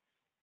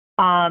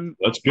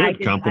 That's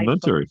good.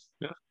 Complimentary.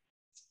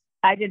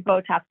 I did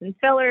Botox and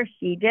filler.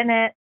 She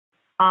didn't.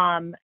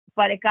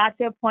 But it got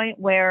to a point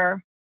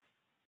where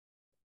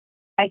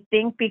I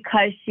think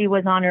because she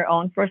was on her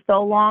own for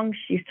so long,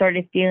 she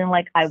started feeling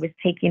like I was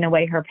taking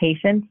away her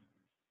patients.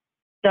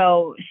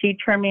 So she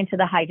turned me into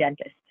the high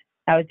dentist.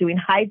 I was doing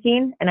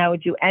hygiene and I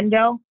would do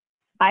endo.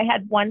 I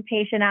had one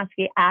patient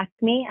ask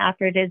me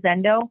after it is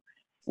endo,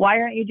 why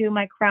aren't you doing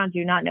my crown? Do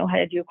you not know how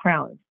to do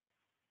crowns?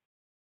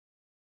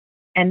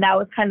 And that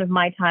was kind of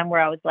my time where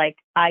I was like,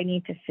 I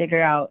need to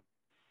figure out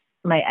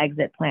my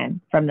exit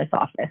plan from this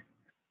office.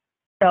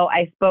 So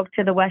I spoke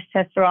to the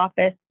Westchester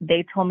office.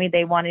 They told me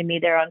they wanted me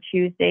there on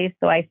Tuesdays.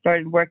 So I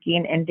started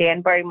working in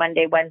Danbury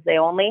Monday, Wednesday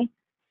only,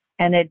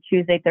 and then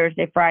Tuesday,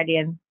 Thursday, Friday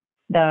in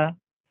the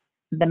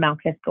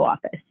Mount Kisco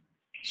office.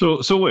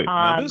 So wait,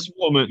 now this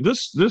woman,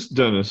 this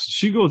dentist,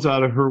 she goes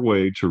out of her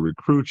way to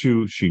recruit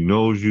you. She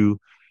knows you.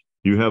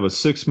 You have a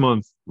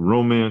 6-month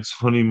romance,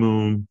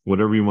 honeymoon,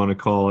 whatever you want to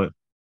call it.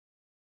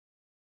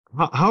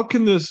 How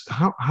can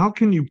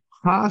you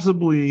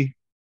possibly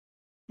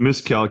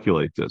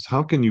miscalculate this?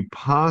 How can you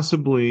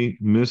possibly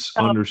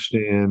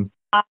misunderstand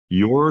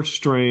your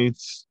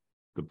strengths,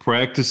 the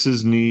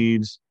practice's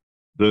needs,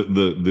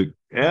 the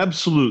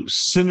absolute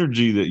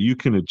synergy that you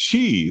can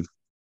achieve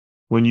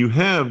when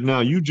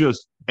you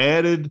just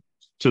added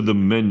to the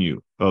menu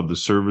of the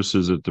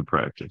services at the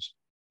practice?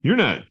 You're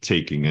not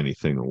taking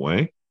anything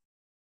away,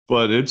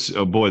 but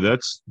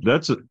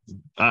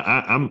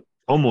I'm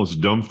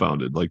almost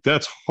dumbfounded. Like,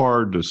 that's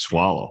hard to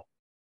swallow.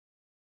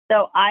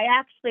 So I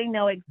actually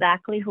know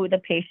exactly who the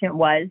patient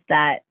was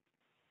that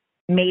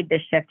made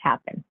this shift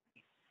happen.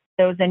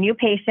 There was a new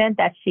patient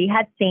that she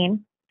had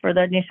seen for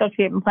the initial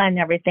treatment plan and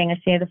everything, and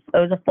it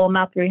was a full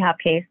mouth rehab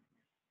case,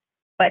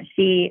 but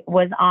she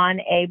was on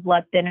a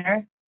blood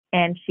thinner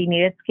and she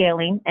needed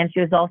scaling, and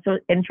she was also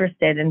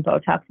interested in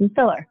Botox and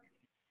filler.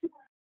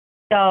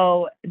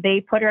 So they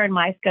put her in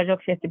my schedule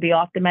because she had to be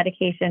off the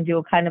medication, do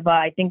a kind of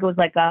I think it was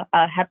like a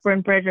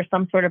heparin bridge or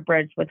some sort of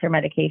bridge with her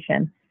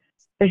medication.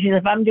 So she's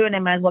like, if I'm doing it, I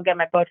might as well get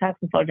my Botox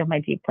and filler, just my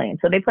deep clean.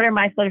 So they put her in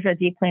my schedule for a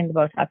deep clean, the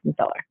Botox and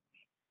filler.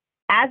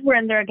 As we're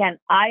in there again,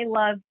 I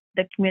love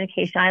the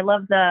communication. I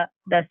love the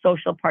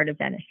social part of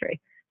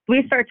dentistry.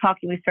 We start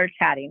talking, we start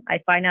chatting. I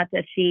find out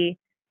that she,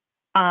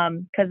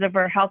 because of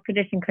her health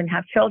condition, couldn't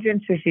have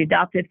children, so she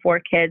adopted 4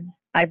 kids.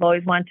 I've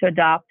always wanted to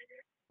adopt.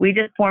 We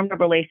just formed a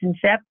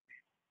relationship.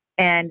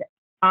 And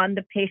on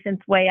the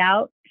patient's way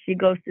out, she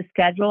goes to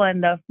schedule,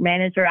 and the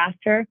manager asked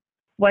her,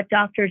 what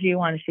doctor do you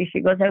want to see? She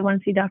goes, I want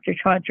to see Dr.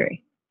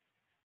 Chaudry.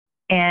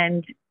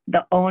 And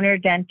the owner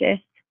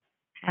dentist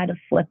had to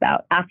flip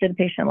out after the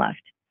patient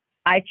left.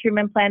 I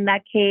treatment planned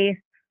that case,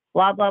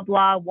 blah, blah,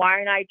 blah. Why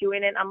aren't I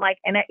doing it? I'm like,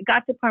 and it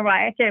got to the point where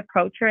I had to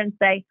approach her and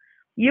say,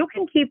 you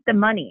can keep the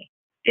money.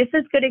 This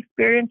is good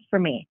experience for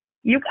me.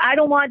 I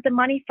don't want the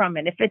money from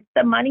it. If it's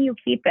the money, you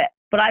keep it.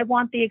 But I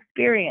want the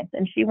experience,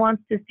 and she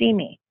wants to see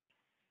me.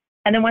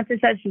 And then once it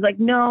says, she's like,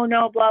 no,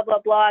 blah, blah,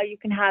 blah, you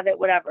can have it,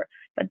 whatever.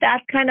 But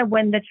that's kind of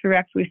when the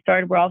trajectory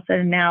started, where all of a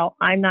sudden now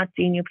I'm not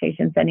seeing new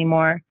patients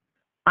anymore.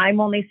 I'm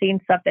only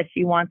seeing stuff that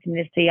she wants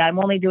me to see. I'm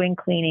only doing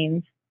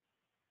cleanings.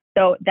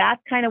 So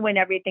that's kind of when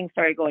everything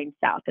started going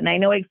south. And I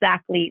know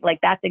exactly,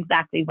 that's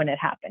exactly when it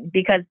happened,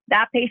 because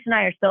that patient and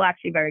I are still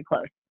actually very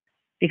close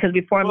because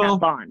we formed that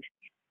bond.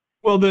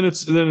 Well, then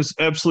it's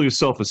absolutely a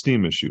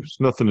self-esteem issue. It's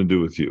nothing to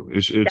do with you.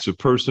 It's a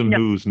person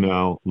who's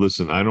now,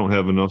 listen, I don't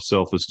have enough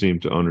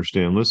self-esteem to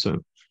understand.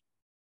 Listen,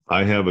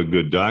 I have a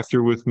good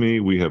doctor with me.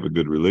 We have a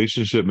good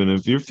relationship. And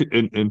if you're,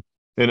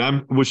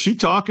 was she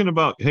talking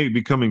about, hey,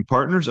 becoming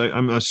partners?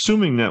 I'm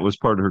assuming that was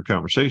part of her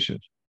conversation.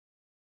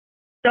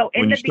 So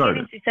in the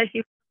beginning, she said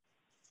she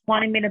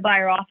wanted me to buy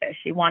her office.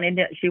 She wanted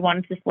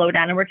to slow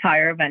down and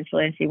retire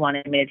eventually, and she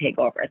wanted me to take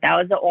over. That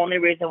was the only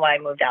reason why I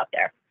moved out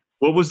there.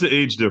 What was the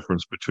age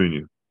difference between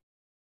you?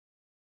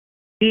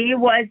 She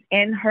was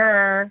in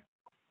her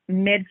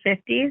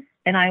mid-50s,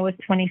 and I was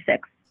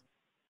 26.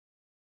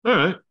 All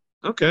right.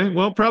 Okay.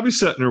 Well, probably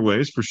set in her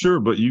ways for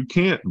sure, but you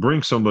can't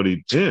bring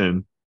somebody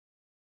in.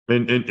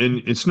 And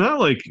it's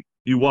not like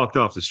You walked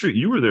off the street.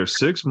 You were there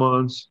 6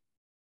 months.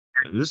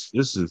 This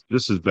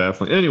is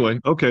baffling. Anyway,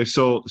 okay,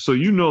 so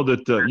you know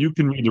that you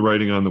can read the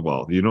writing on the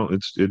wall. You know,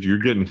 you're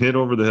getting hit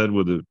over the head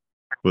with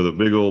a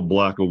big old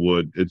block of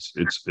wood.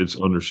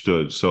 It's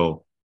understood.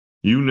 So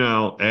you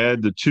now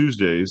add the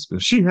Tuesdays.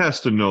 And she has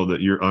to know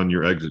that you're on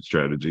your exit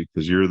strategy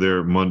because you're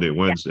there Monday, Yeah.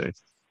 Wednesday.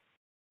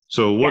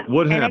 So Yeah.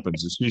 what And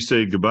happens? Does she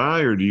say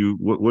goodbye, or do you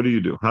what do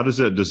you do? How does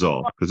that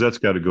dissolve? Because that's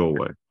got to go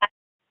away.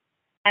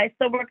 I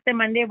still worked the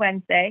Monday,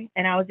 Wednesday,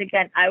 and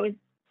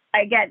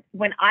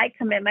when I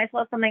commit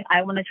myself to something,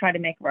 I want to try to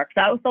make it work.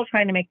 So I was still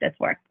trying to make this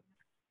work.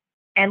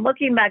 And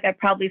looking back, I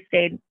probably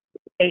stayed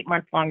 8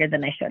 months longer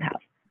than I should have.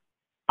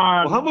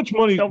 Well, how much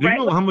money? So Do you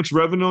know how much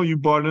revenue you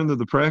brought into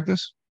the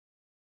practice?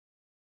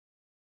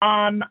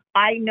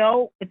 I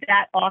know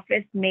that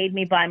office made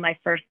me buy my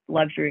first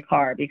luxury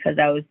car because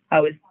I was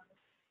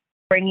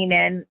bringing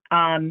in.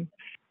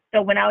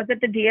 So when I was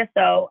at the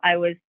DSO, I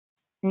was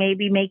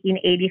maybe making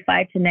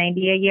 85 to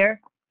 90 a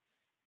year.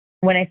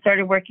 When I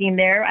started working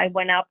there, I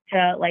went up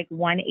to like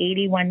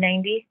 180,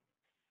 190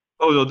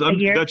 Oh, a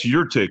year. that's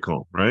your take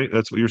home, right?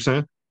 That's what you're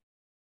saying?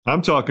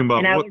 I'm talking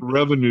about And what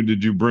revenue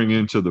did you bring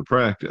into the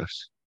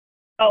practice?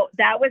 Oh,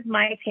 that was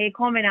my take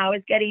home, and I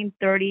was getting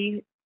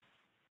 33%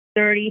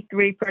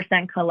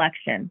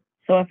 collection.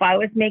 So if I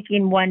was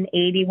making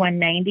 180,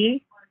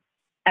 190,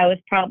 I was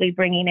probably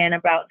bringing in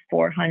about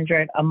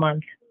 400 a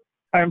month,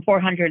 or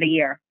 400 a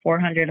year,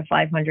 400 to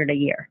 500 a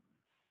year.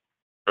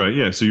 Right.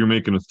 Yeah. So you're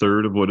making a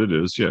third of what it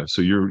is. Yeah.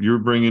 So you're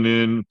bringing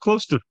in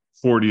close to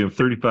 40 of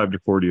 35 to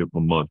 40 a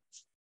month.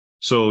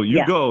 So you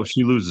Yeah. go,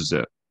 she loses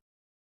that.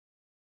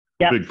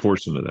 Yep. Big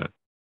portion of that.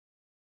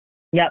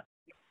 Yep.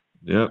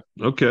 Yep.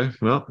 Okay.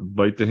 Well,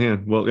 bite the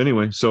hand. Well,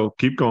 anyway, so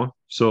keep going.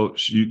 So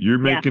you're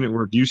Yeah. making it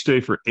work. You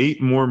stay for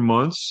 8 more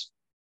months,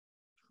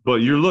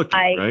 but you're looking,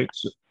 right?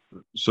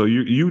 So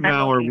you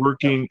now are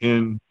working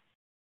in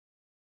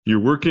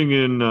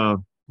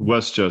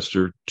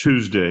Westchester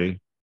Tuesday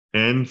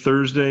and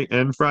Thursday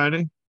and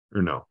Friday,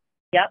 or no?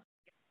 Yep.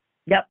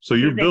 So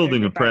you're Tuesday,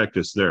 building Thursday, a Friday.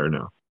 practice there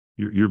now.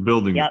 You're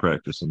building a Yep.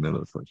 practice in that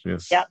other place. Yeah.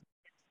 Yep.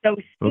 So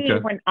Okay.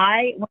 when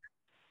I went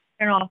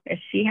to an office,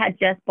 she had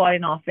just bought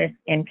an office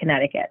in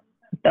Connecticut,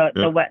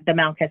 the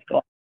Mount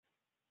Kisco.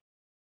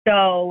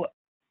 So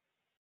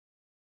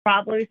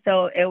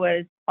it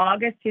was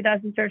August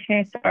 2013.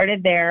 I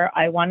started there.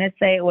 I want to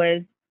say it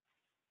was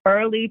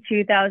early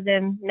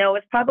 2000. No,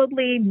 it's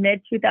probably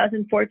mid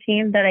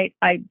 2014 that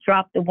I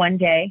dropped the one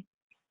day.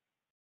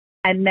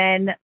 And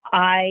then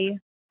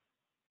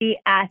she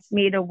asked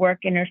me to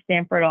work in her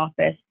Stanford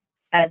office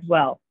as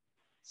well.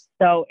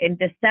 So in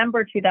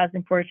December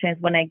 2014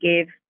 is when I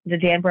gave the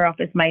Danvers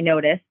office my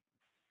notice,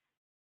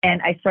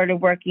 and I started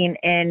working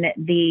in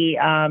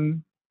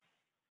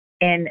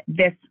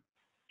this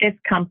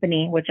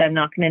company, which I'm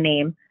not going to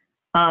name.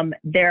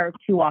 There are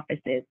 2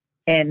 offices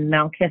in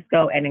Mount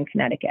Kisco and in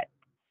Connecticut.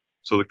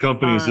 So the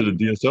company is it a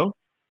DSO?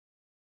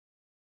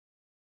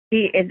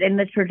 He is in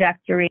the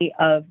trajectory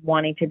of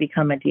wanting to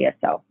become a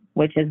DSO,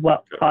 which is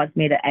what caused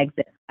me to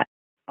exit that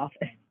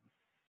office.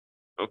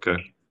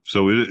 Okay.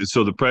 So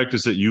the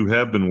practice that you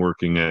have been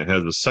working at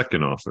has a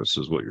second office,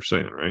 is what you're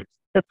saying, right?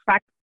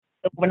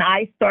 When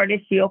I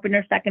started, she opened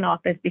her second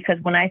office because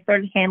when I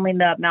started handling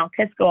the Mount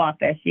Kisco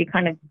office, she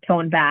kind of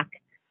toned back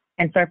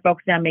and started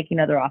focusing on making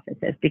other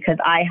offices because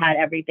I had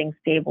everything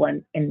stable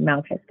in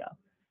Mount Kisco.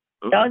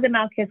 Okay. So I was in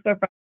Mount Kisco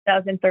from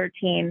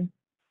 2013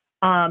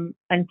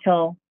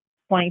 until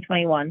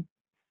 2021.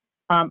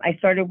 I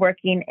started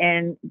working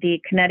in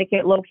the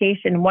Connecticut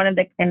location, in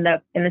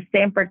the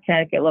Stamford,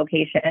 Connecticut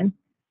location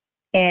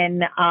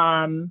in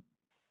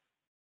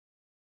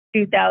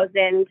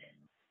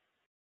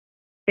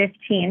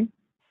 2015.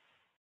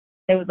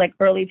 It was like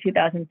early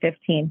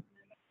 2015.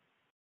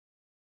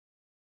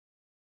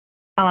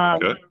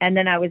 Okay. And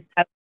then I was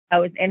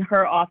in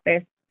her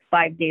office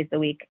 5 days a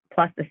week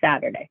plus the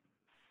Saturday.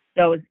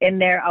 So I was in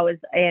there. I was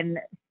in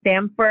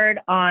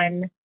Stamford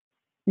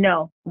we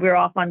were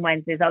off on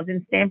Wednesdays. I was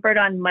in Stamford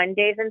on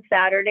Mondays and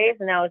Saturdays,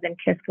 and I was in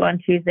Kisco on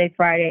Tuesday,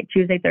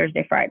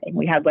 Thursday, Friday.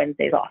 We had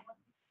Wednesdays off.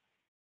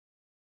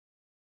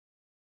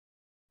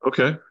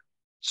 Okay.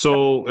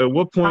 So at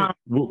what point,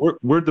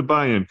 where'd the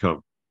buy-in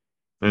come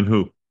and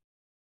who?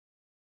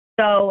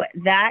 So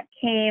that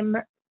came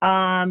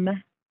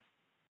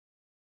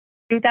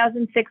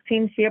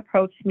 2016. She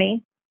approached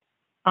me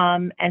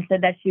and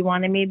said that she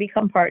wanted me to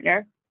become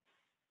partner.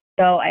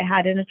 So I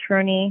had an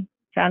attorney,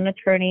 found an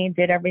attorney,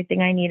 did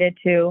everything I needed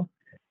to.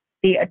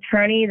 The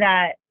attorney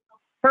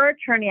her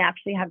attorney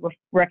actually had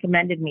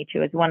recommended me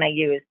to is one I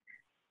used.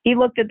 He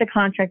looked at the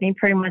contract and he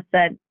pretty much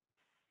said,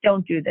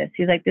 don't do this.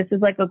 He's like, this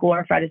is like a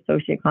glorified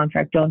associate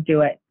contract. Don't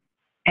do it.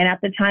 And at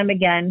the time,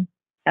 again,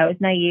 I was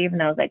naive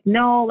and I was like,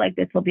 no, like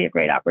this will be a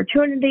great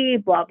opportunity,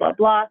 blah, blah,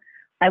 blah.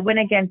 I went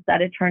against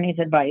that attorney's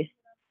advice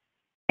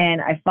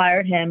and I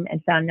fired him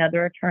and found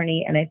another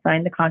attorney and I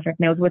signed the contract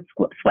and it was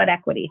with Sweat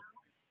Equity.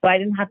 So I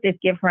didn't have to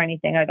give her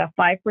anything. I got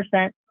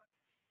 5%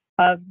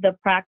 of the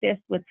practice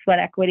with Sweat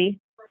Equity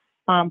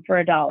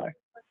for $1.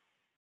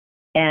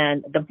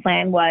 And the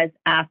plan was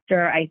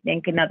after, I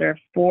think, another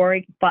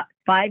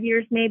 5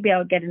 years, maybe I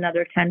would get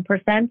another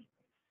 10%.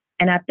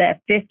 And at the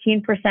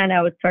 15%,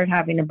 I would start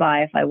having to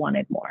buy if I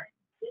wanted more.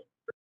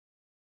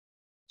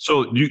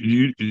 So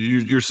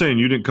you're saying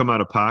you didn't come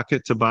out of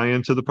pocket to buy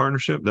into the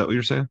partnership? Is that what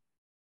you're saying?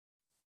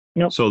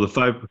 Nope. So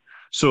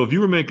so if you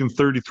were making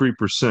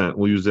 33%,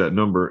 we'll use that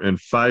number, and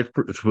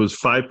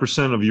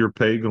 5% of your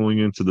pay going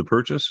into the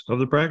purchase of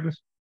the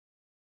practice?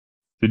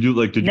 Did you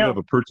have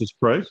a purchase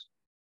price?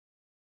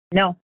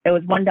 No, it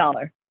was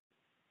 $1.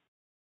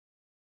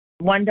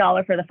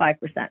 $1 for the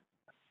 5%.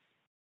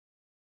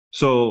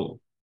 So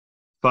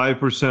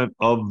 5%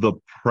 of the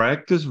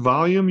practice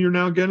volume you're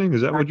now getting?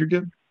 Is that what you're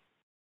getting?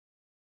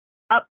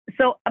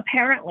 So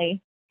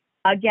apparently,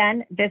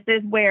 again, this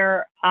is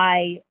where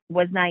I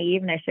was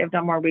naive and I should have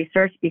done more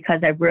research, because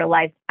I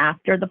realized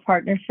after the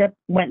partnership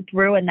went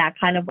through, and that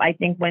kind of, I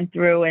think, went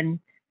through, and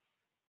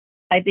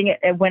I think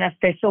it went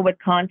official with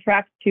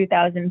contracts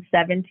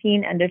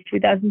 2017, end of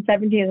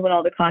 2017 is when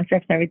all the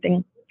contracts and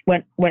everything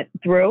went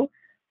through.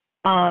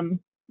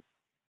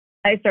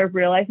 I started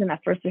realizing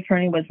that first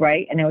attorney was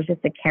right, and it was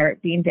just a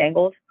carrot being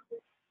dangled.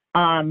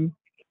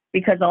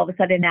 Because all of a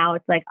sudden now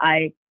it's like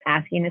I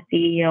asking to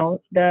see,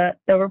 the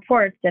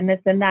reports and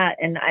this and that,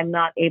 and I'm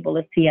not able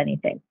to see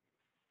anything.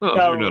 Oh,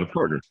 so, you're not a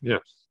partner. Yeah.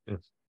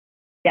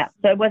 Yeah.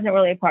 So it wasn't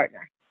really a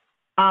partner.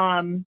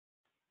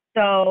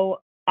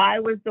 So I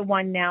was the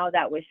one now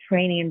that was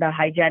training the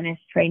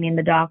hygienist, training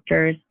the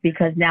doctors,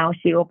 because now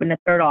she opened a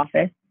third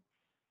office.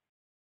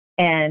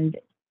 And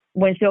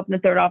when she opened the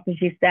third office,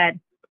 she said,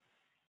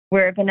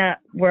 we're gonna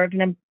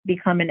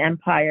become an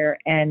empire,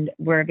 and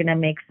we're gonna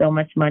make so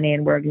much money,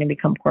 and we're gonna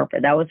become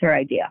corporate. That was her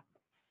idea.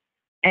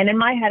 And in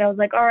my head, I was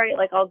like, all right,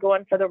 like I'll go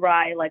in for the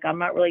ride. Like I'm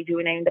not really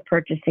doing any of the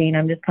purchasing.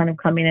 I'm just kind of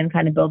coming in,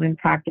 kind of building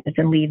practice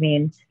and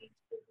leaving.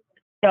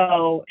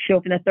 So she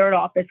opened a third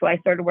office. So I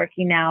started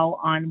working now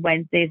on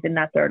Wednesdays in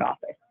that third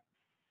office.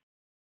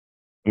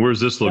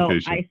 Where's this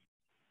location?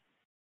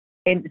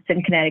 It's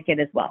in Connecticut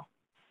as well.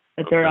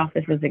 The third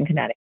office was in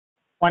Connecticut.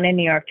 One in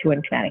New York, two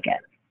in Connecticut.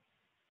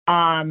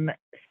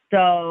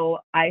 So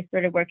I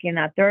started working in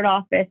that third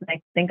office, and I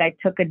think I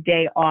took a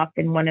day off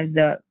in one of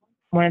the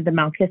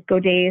Mount Kisco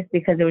days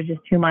because it was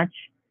just too much.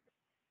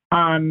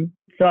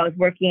 So I was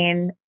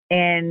working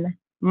in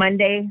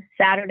Monday,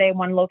 Saturday,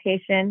 one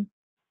location.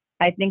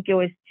 I think it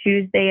was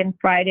Tuesday and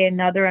Friday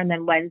another, and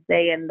then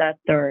Wednesday in the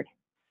third.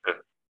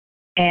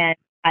 And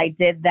I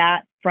did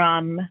that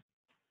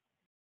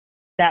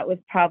that was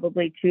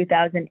probably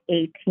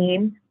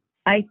 2018,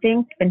 I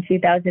think, and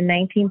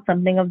 2019,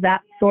 something of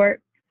that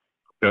sort.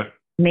 Okay.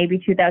 Maybe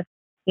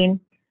 2018.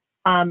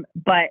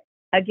 But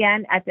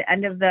again, at the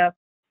end of the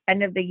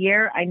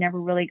year, I never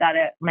really got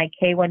my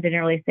K1 didn't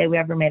really say we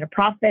ever made a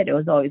profit. It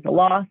was always a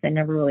loss. I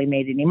never really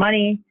made any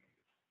money.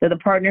 So the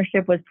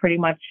partnership was pretty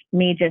much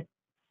me just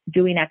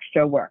doing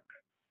extra work.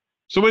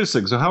 So wait a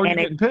second. So how are you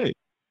getting paid?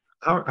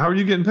 How are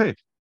you getting paid?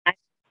 I'm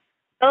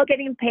still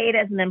getting paid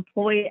as an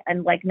employee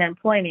and like an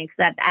employee,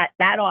 because at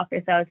that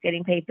office, I was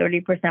getting paid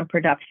 30%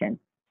 production,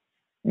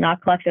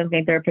 not collection. I was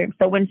getting 30%.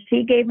 So when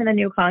she gave me the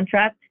new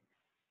contract,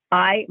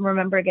 I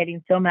remember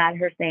getting so mad at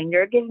her saying,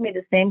 you're giving me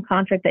the same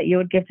contract that you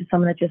would give to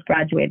someone that just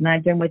graduated, and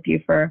I've been with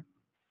you for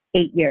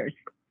 8 years.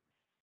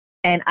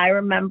 And I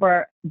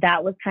remember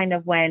that was kind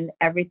of when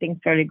everything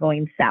started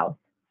going south.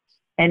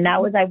 And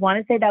that was, I want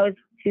to say that was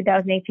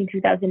 2018,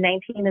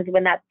 2019 is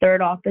when that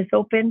third office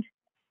opened.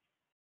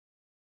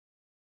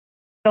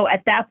 So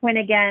at that point,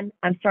 again,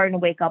 I'm starting to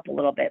wake up a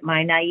little bit.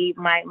 My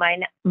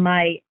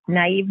naiveness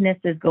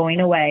is going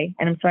away,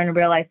 and I'm starting to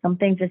realize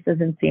something just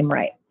doesn't seem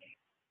right.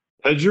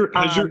 Has your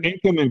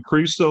income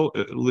increased though?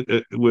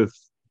 It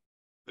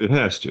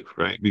has to,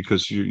 right?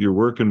 Because you're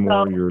working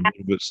more, you're a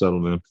little bit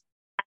settled in.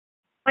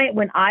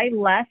 When I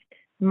left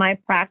my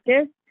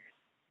practice,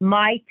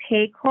 my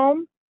take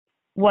home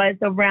was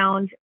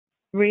around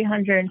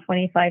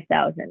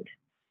 $325,000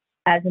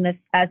 as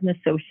an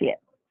associate.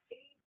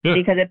 Yeah.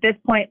 Because at this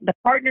point, the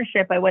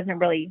partnership, I wasn't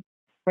really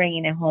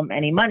bringing in home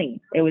any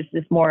money. It was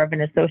just more of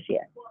an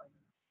associate.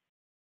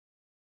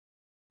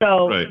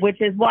 So, right.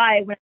 Which is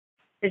why when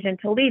decision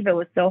to leave, it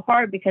was so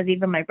hard, because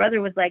even my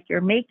brother was like,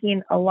 you're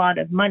making a lot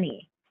of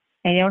money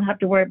and you don't have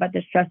to worry about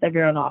the stress of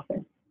your own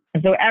office.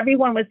 And so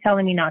everyone was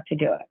telling me not to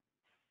do it.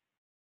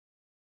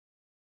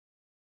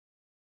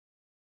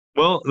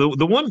 Well,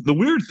 the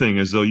weird thing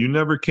is though, you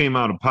never came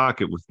out of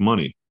pocket with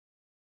money.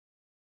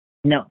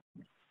 No.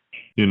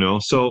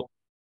 So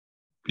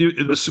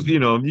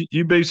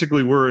you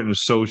basically were an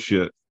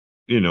associate.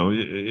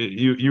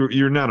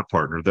 You're not a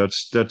partner.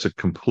 That's a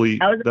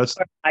complete.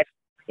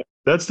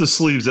 That's the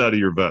sleeves out of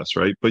your vest,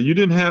 right? But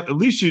at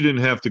least you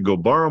didn't have to go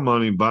borrow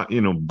money,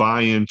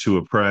 buy into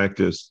a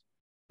practice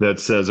that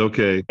says,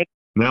 okay,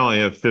 now I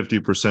have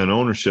 50%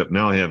 ownership.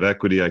 Now I have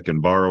equity I can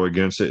borrow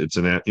against it.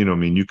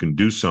 You can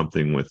do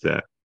something with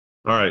that.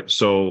 All right.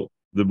 So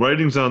the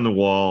writing's on the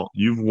wall.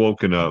 You've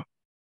woken up.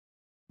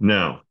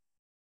 Now,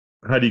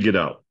 how do you get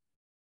out?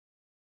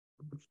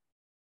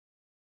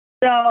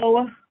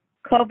 So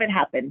COVID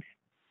happened,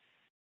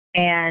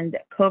 and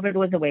COVID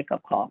was a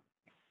wake-up call.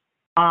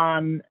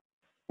 When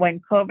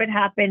COVID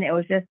happened, it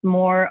was just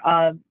more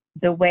of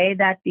the way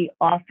that the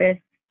office.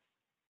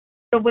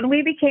 So when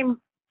we became,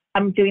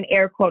 I'm doing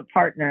air quote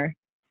partner,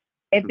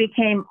 it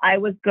became I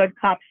was good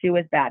cop, she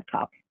was bad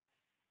cop.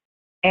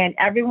 And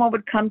everyone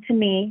would come to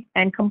me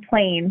and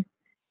complain.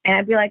 And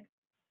I'd be like,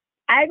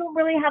 I don't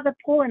really have a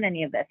pull in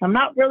any of this. I'm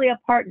not really a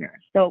partner.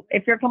 So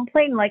if you're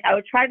complaining, like I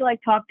would try to like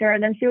talk to her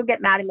and then she would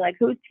get mad at me, like,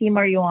 whose team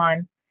are you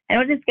on? And it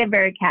would just get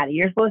very catty.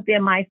 You're supposed to be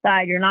on my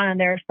side. You're not on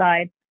their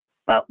side.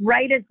 But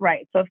right is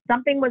right. So if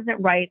something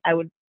wasn't right, I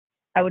would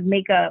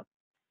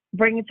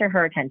bring it to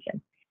her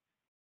attention.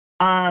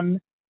 The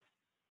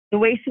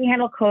way she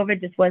handled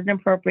COVID just wasn't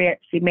appropriate.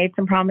 She made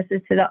some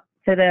promises to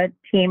the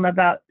team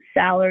about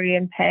salary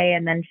and pay,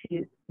 and then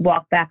she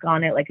walked back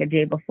on it like a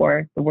day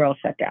before the world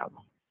shut down.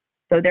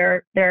 So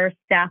there are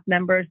staff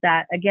members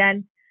that,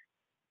 again,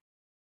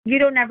 you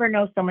don't ever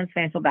know someone's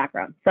financial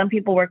background. Some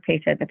people work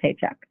paycheck to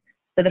paycheck.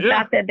 So the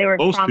fact that they were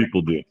most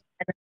people do.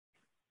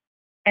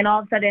 And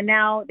all of a sudden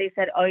now they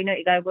said, oh, you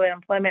got to go to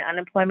unemployment.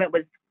 Unemployment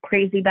was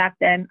crazy back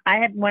then. I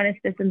had one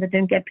assistant that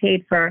didn't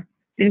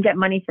get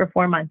money for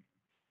 4 months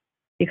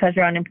because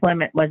her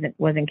unemployment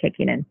wasn't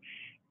kicking in.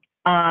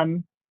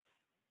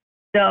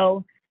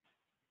 So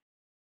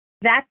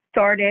that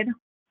started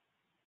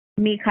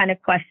me kind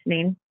of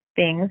questioning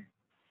things.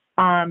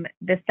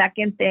 The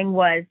second thing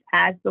was,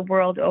 as the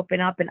world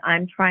opened up and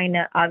I'm trying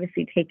to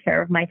obviously take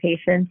care of my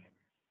patients,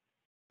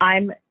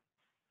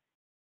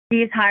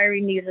 she's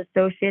hiring these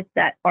associates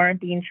that aren't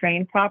being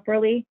trained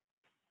properly,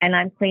 and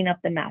I'm cleaning up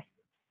the mess.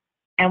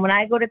 And when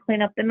I go to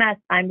clean up the mess,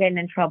 I'm getting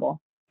in trouble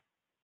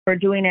for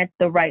doing it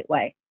the right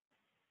way.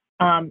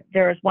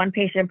 There was one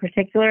patient in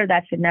particular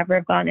that should never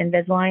have gotten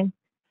Invisalign,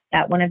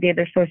 that one of the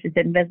other associates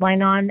did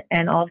Invisalign on,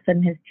 and all of a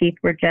sudden his teeth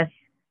were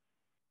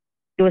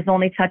it was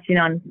only touching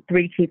on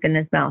 3 teeth in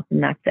his mouth,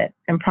 and that's it.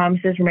 And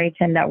promises were made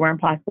to him that were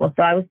impossible.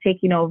 So I was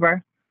taking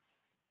over,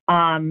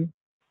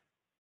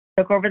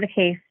 took over the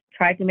case,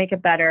 tried to make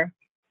it better.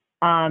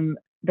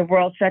 The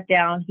world shut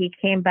down. He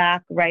came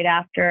back right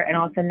after, and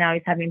all of a sudden now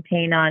he's having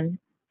pain on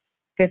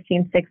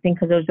 15, 16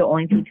 because those are the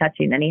only 2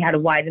 touching, and he had a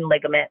widened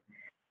ligament.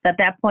 So at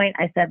that point,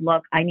 I said,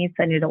 look, I need to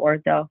send you to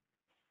ortho.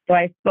 So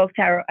I spoke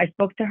to her,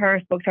 spoke to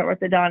her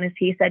orthodontist.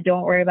 He said,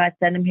 don't worry about it.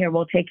 Send him here.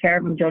 We'll take care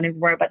of him. Don't even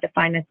worry about the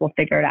finance. We'll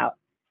figure it out.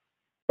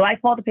 So I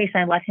called the patient.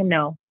 I let him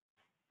know,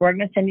 we're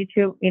going to send you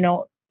to,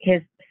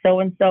 his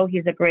so-and-so.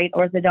 He's a great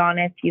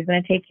orthodontist. He's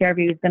going to take care of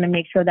you. He's going to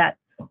make sure that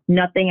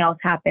nothing else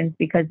happens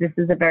because this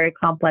is a very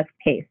complex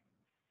case.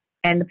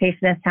 And the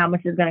patient asked how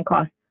much it's going to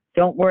cost.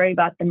 Don't worry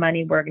about the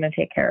money. We're going to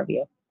take care of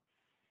you.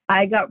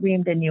 I got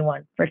reamed a new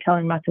one for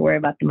telling him not to worry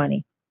about the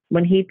money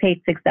when he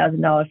paid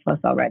 $6,000 plus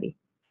already.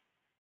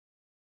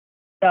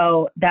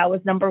 So that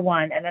was number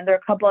one. And then there are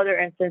a couple other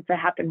incidents that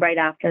happened right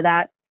after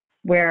that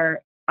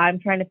where I'm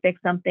trying to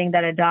fix something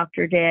that a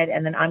doctor did,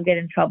 and then I'm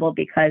getting in trouble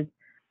because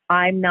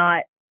I'm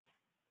not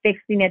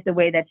fixing it the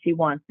way that she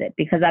wants it,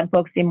 because I'm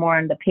focusing more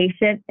on the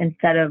patient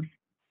instead of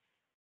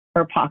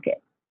her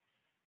pocket.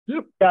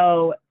 Yep.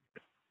 So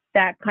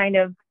that kind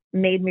of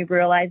made me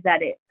realize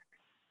that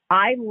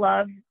I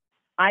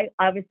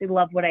obviously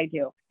love what I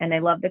do, and I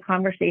love the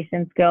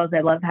conversation skills. I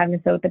love having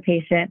to sit with the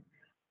patient.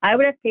 I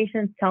would have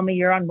patients tell me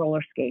you're on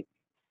roller skates.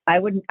 I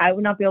would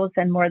not be able to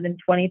spend more than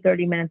 20,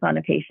 30 minutes on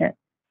a patient.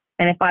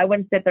 And if I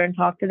wouldn't sit there and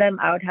talk to them,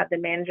 I would have the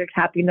manager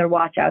tapping their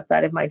watch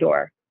outside of my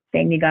door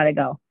saying, you got to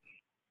go.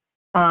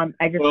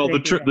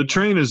 The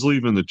train is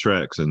leaving the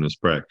tracks in this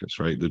practice,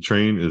 right? The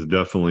train is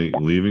definitely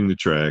leaving the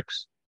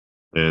tracks,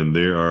 and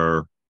they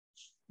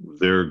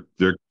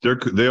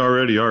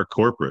already are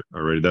corporate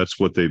already. That's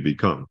what they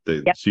become.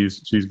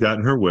 She's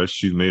gotten her wish.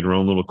 She's made her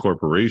own little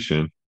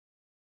corporation,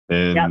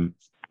 and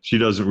she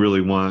doesn't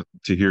really want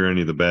to hear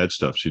any of the bad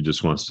stuff. She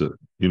just wants to,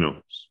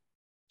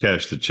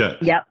 cash the check.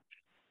 Yep.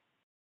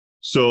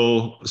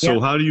 So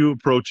how do you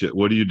approach it?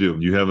 What do?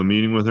 You have a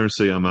meeting with her,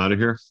 say, I'm out of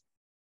here?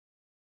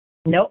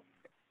 Nope.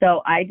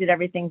 So I did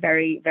everything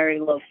very, very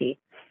low key.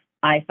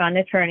 I found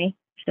an attorney,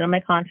 showed him my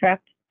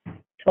contract,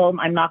 told him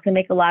I'm not going to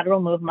make a lateral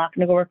move. I'm not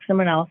going to go work for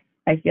someone else.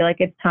 I feel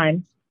like it's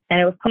time. And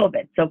it was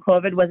COVID. So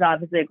COVID was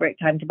obviously a great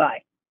time to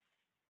buy.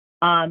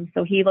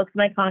 So he looks at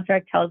my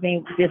contract, tells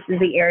me this is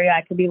the area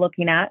I could be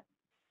looking at.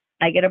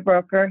 I get a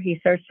broker. He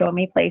starts showing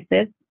me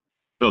places.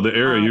 So the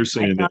area you're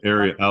saying, the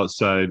area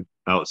outside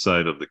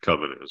of the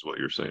covenant is what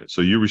you're saying.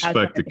 So you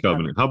respect the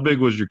covenant. How big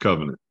was your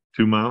covenant?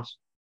 2 miles?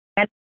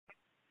 10.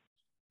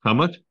 How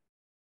much?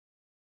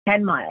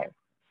 10 miles.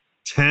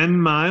 10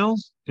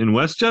 miles in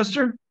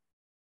Westchester?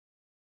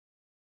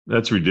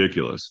 That's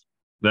ridiculous.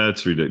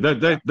 That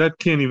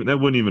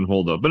wouldn't even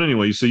hold up. But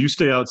anyway, so you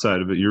stay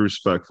outside of it. You're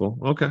respectful.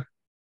 Okay.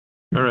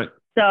 All right.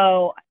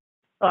 So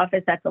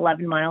office that's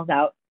 11 miles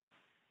out.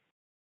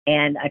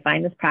 And I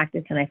find this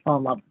practice and I fall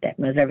in love with it.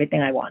 It was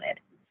everything I wanted.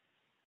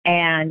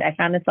 And I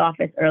found this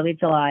office early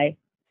July.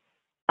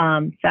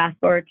 Fast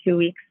forward 2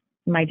 weeks,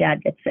 my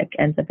dad gets sick,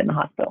 ends up in the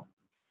hospital.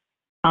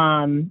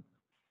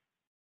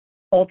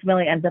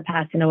 Ultimately ends up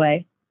passing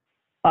away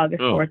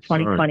August 4th,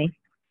 2020. Sorry.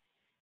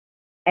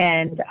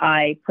 And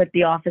I put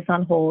the office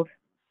on hold.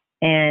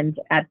 And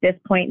at this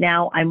point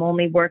now, I'm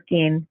only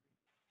working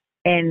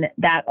in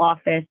that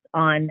office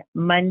on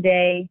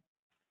Monday,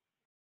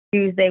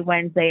 Tuesday,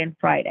 Wednesday, and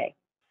Friday.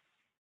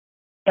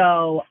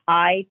 So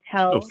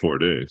Still 4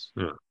 days.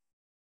 Yeah.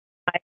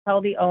 I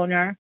tell the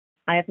owner,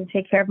 I have to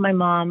take care of my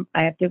mom.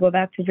 I have to go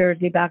back to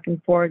Jersey, back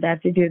and forth. I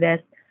have to do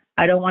this.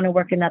 I don't want to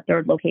work in that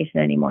third location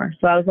anymore.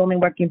 So I was only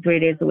working 3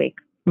 days a week,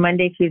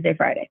 Monday, Tuesday,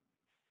 Friday.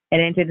 I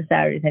didn't do the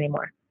Saturdays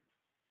anymore.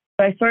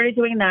 So I started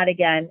doing that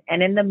again.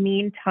 And in the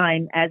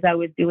meantime, as I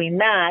was doing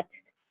that,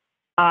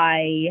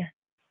 I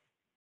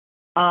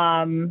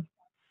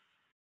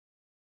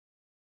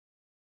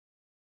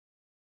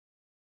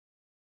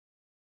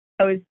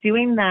was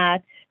doing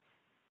that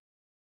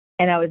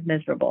and I was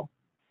miserable.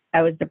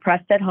 I was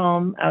depressed at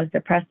home. I was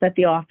depressed at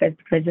the office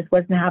because I just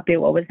wasn't happy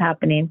with what was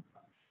happening.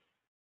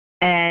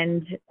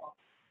 And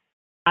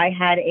I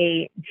had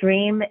a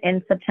dream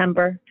in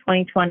September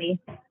 2020,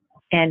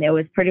 and it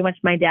was pretty much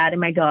my dad and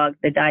my dog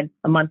that died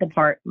a month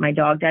apart. My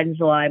dog died in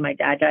July. My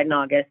dad died in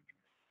August.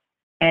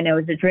 And it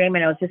was a dream,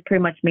 and it was just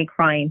pretty much me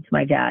crying to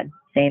my dad,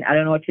 saying, I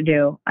don't know what to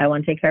do. I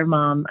want to take care of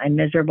mom. I'm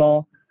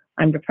miserable.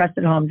 I'm depressed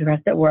at home,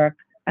 depressed at work.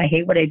 I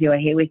hate what I do. I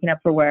hate waking up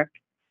for work.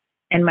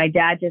 And my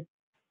dad just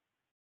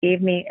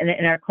gave me,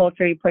 in our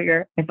culture, if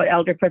an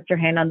elder puts their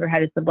hand on their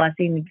head, it's a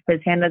blessing. He put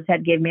his hand on his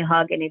head, gave me a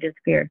hug, and he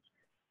disappeared.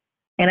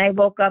 And I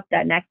woke up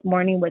that next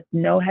morning with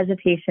no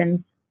hesitations.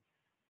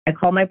 I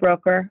called my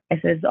broker. I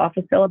said, is the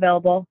office still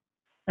available?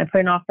 I put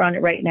an offer on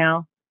it right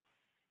now.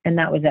 And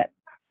that was it.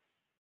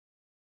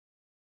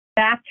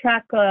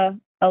 Backtrack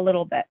a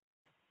little bit.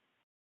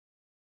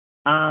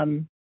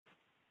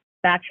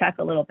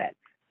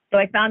 So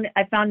I found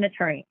an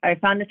attorney. The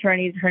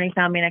attorney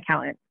found me an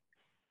accountant.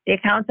 The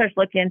accountant starts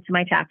looking into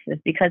my taxes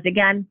because,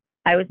 again,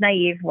 I was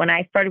naive. When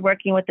I started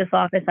working with this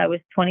office, I was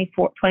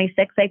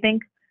 26, I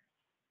think.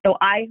 So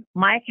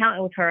my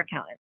accountant was her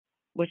accountant,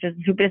 which is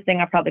the stupidest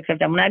thing I probably could have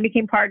done. When I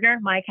became partner,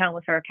 my accountant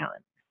was her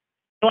accountant.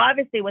 So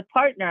obviously with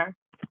partner,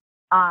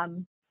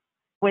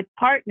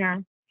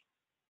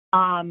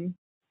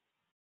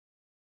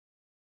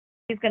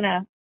 he's going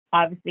to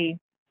obviously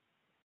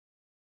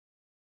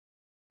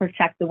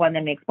protect the one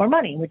that makes more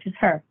money, which is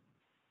her.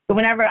 So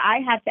whenever I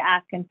had to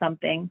ask him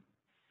something,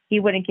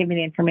 he wouldn't give me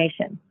the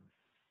information.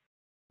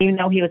 Even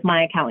though he was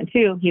my accountant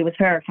too, he was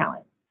her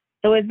accountant.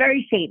 So it was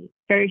very shady,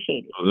 very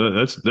shady. Oh,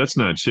 that's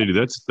not shady.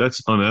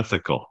 That's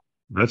unethical.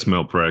 That's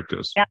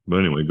malpractice. Yeah. But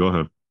anyway, go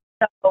ahead.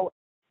 So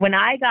when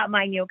I got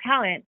my new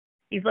accountant,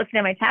 he's looking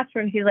at my tax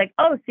return. He's like,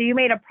 oh, so you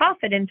made a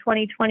profit in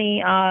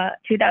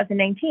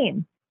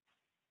 2019.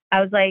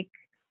 I was like,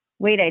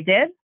 wait, I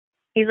did?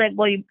 He's like,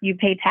 well, you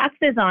pay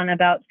taxes on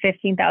about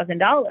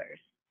 $15,000.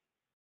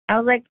 I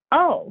was like,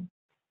 oh,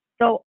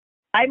 so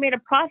I made a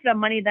profit on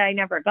money that I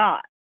never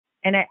got.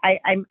 And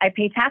I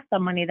pay tax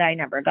on money that I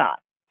never got.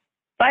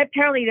 But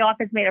apparently the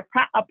office made a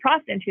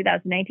profit in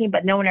 2019,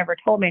 but no one ever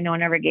told me, no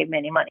one ever gave me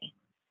any money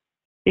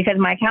because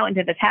my accountant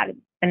did the tax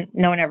and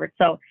no one ever.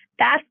 So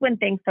that's when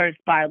things started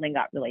spiraling,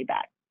 got really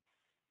bad.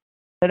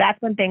 So that's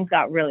when things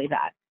got really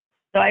bad.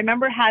 So I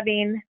remember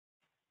having,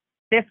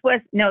 this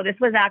was a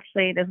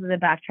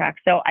backtrack.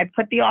 So I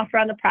put the offer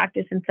on the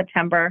practice in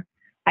September.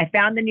 I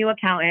found the new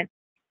accountant.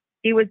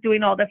 He was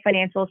doing all the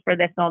financials for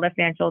this and all the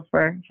financials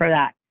for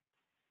that.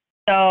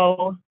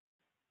 So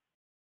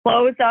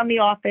closed on the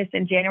office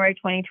in January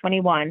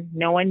 2021.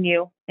 No one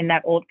knew in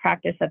that old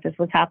practice that this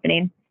was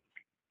happening.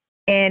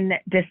 In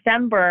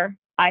December,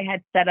 I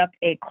had set up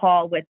a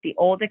call with the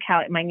old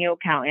accountant, my new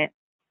accountant,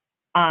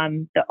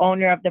 the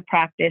owner of the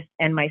practice,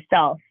 and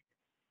myself,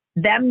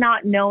 them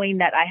not knowing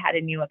that I had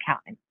a new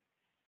accountant.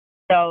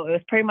 So it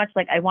was pretty much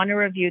like, I want to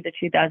review the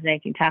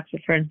 2018 tax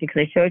returns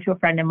because I showed it to a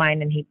friend of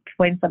mine and he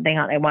pointed something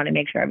out. I want to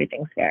make sure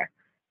everything's fair.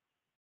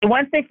 So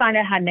once they find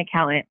out I had an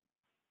accountant,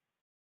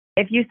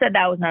 if you said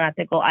that was not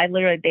ethical,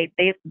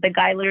 the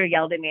guy literally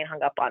yelled at me and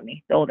hung up on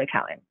me, the old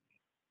accountant,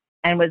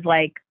 and was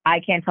like, I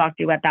can't talk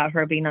to you without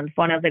her being on the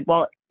phone. I was like,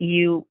 well,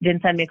 you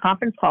didn't send me a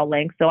conference call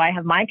link, so I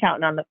have my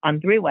accountant on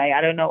three-way.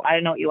 I don't know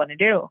what you want to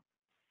do.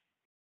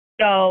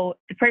 So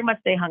pretty much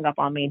they hung up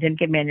on me, didn't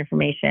give me any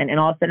information, and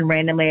all of a sudden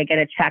randomly I get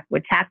a check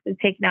with taxes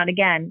taken out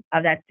again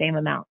of that same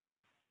amount.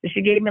 So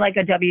she gave me like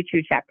a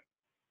W-2 check,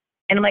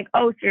 and I'm like,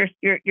 oh, so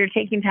you're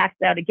taking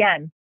taxes out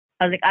again.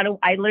 I was like,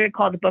 I literally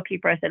called the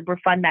bookkeeper. I said,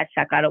 refund that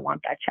check. I don't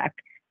want that check.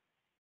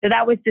 So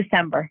that was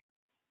December.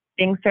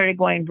 Things started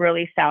going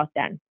really south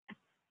then.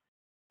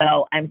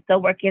 So I'm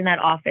still working in that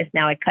office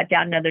now. I cut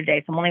down another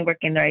day. So I'm only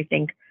working there, I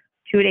think,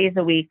 2 days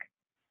a week.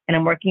 And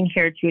I'm working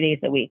here 2 days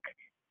a week.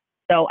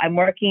 So I'm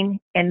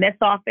working in this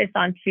office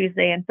on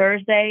Tuesday and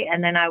Thursday.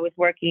 And then I was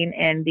working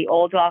in the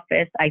old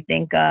office, I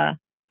think I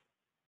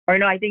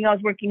was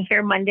working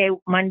here Monday,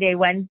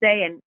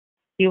 Wednesday. And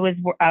it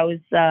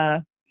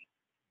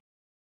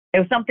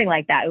was something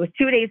like that. It was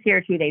 2 days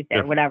here, 2 days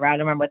there, whatever. I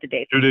don't remember what the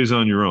dates. 2 days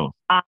on your own.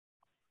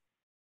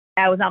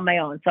 I was on my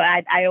own. So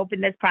I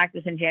opened this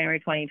practice in January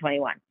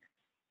 2021.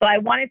 So I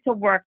wanted to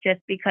work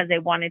just because I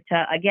wanted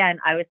to, again,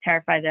 I was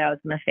terrified that I was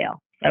going to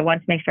fail. So I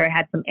wanted to make sure I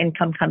had some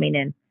income coming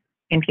in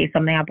case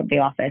something happened at the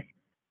office.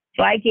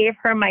 So I gave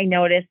her my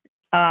notice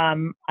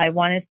I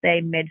want to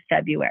say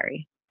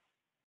mid-February,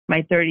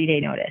 my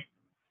 30-day notice.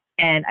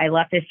 And I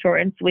left it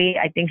short and sweet.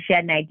 I think she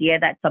had an idea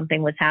that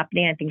something was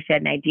happening. I think she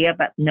had an idea,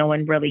 but no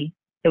one really,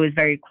 it was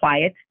very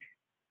quiet.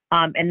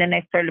 And then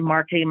I started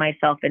marketing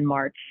myself in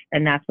March,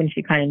 and that's when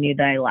she kind of knew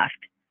that I left.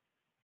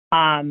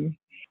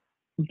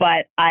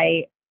 But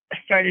I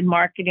started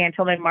marketing. I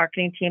told my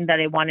marketing team that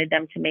I wanted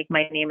them to make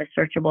my name as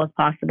searchable as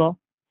possible.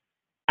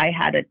 I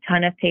had a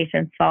ton of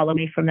patients follow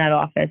me from that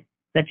office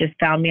that just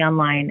found me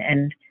online.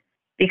 And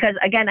because,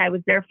 again, I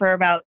was there for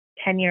about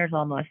 10 years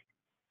almost.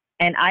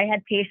 And I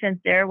had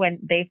patients there when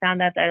they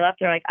found out that I left.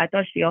 They're like, I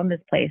thought she owned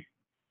this place.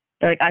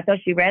 They're like, I thought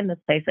she ran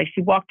this place. Like,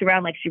 she walked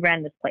around like she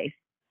ran this place.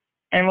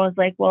 And everyone's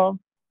like, well,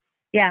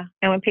 yeah.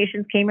 And when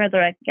patients came here,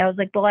 they're like, I was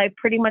like, well, I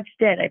pretty much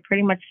did. I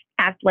pretty much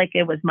act like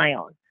it was my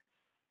own.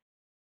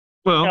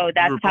 Well, so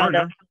that's how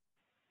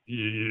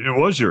it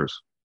was yours,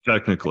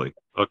 technically,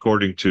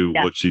 according to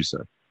what she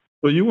said.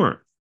 But you weren't.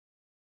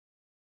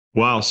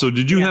 Wow. So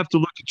did you have to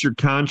look at your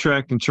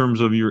contract in terms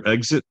of your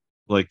exit?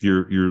 Like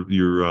your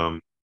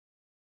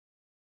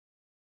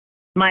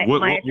my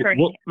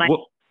attorney.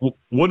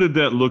 What did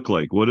that look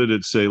like? What did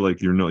it say?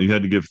 Like you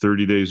had to give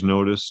 30 days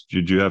notice.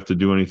 Did you have to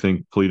do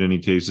anything, plead any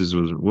cases?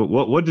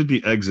 What did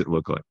the exit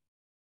look like?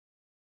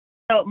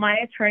 So my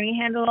attorney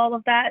handled all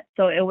of that.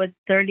 So it was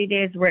 30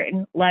 days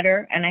written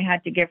letter, and I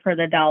had to give her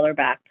the $1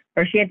 back,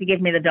 or she had to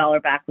give me the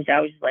 $1 back, which I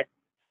was just like,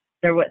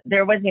 there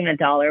wasn't even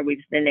 $1. We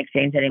just didn't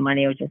exchange any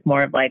money. It was just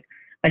more of like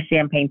a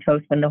champagne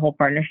toast when the whole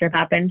partnership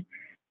happened.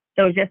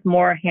 So it was just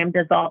more him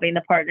dissolving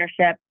the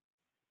partnership.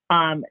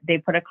 They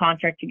put a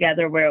contract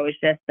together where it was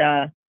just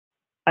a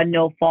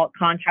no fault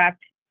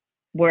contract,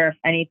 where if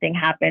anything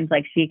happens,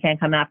 like she can't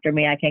come after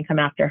me, I can't come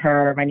after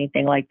her, or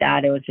anything like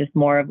that. It was just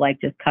more of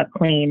like just cut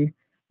clean.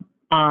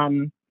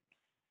 I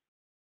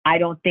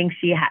don't think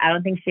she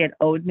had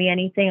owed me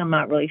anything. I'm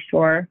not really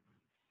sure.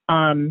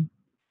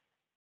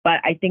 But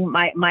I think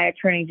my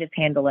attorney just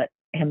handled it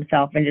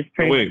himself and just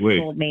pretty much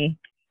told me.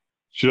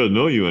 She doesn't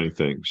owe you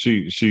anything.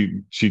 She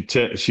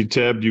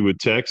tabbed you with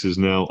taxes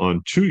now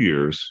on 2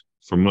 years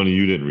for money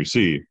you didn't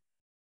receive.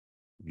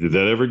 Did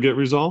that ever get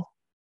resolved?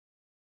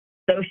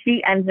 So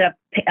she ended up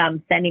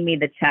sending me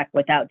the check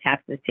without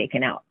taxes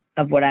taken out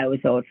of what I was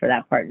owed for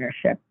that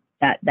partnership,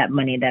 that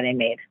money that I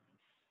made.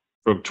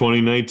 From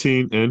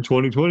 2019 and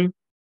 2020?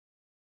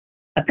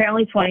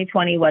 Apparently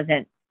 2020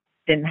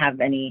 didn't have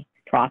any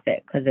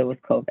profit because it was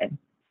COVID.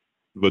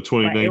 But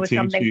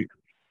 2019,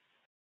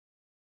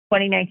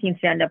 2019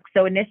 she ended up.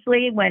 So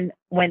initially when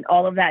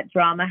all of that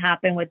drama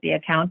happened with the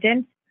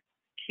accountant,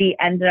 she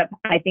ended up,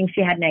 I think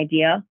she had an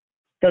idea.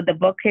 So the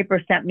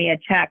bookkeeper sent me a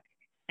check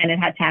and it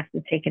had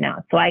taxes taken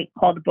out. So I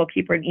called the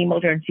bookkeeper and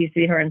emailed her and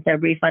CC'd her and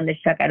said, refund this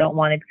check. I don't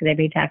want it because I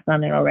paid tax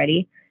on it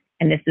already.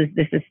 And this is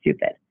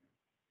stupid.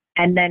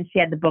 And then she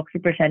had the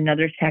bookkeeper send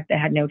another check that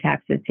had no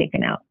taxes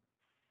taken out.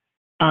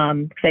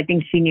 Because I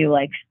think she knew,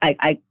 like,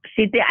 I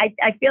feel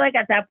like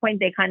at that point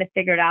they kind of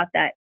figured out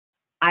that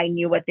I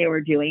knew what they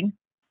were doing.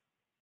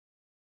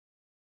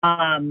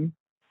 And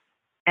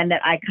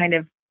that I kind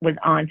of was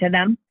on to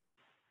them.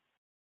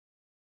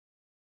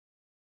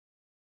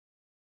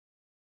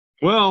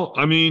 Well,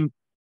 I mean,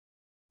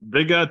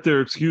 they got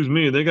their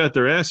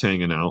ass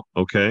hanging out,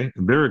 okay?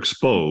 They're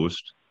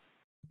exposed.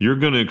 You're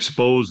going to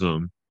expose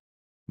them.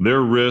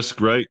 Their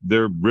risk, right?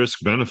 Their risk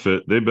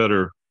benefit, they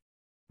better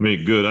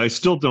make good. I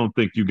still don't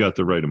think you got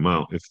the right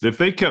amount. If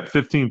they kept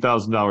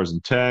 $15,000 in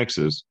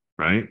taxes,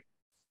 right?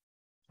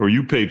 Or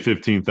you paid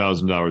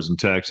 $15,000 in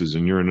taxes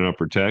and you're in an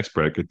upper tax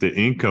bracket, the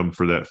income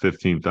for that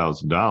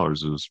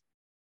 $15,000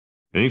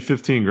 ain't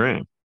 15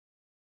 grand.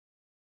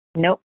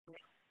 Nope.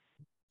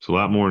 It's a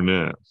lot more than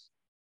that.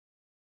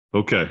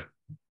 Okay.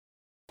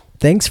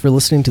 Thanks for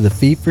listening to the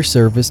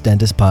Fee-for-Service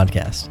Dentist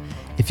Podcast.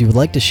 If you would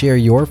like to share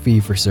your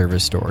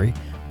fee-for-service story,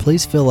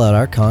 please fill out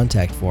our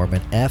contact form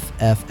at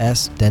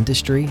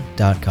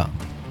ffsdentistry.com.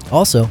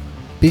 Also,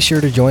 be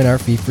sure to join our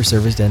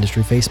Fee-for-Service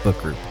Dentistry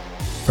Facebook group.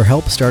 For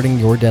help starting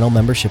your dental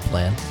membership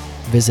plan,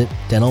 visit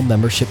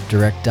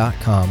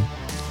dentalmembershipdirect.com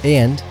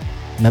and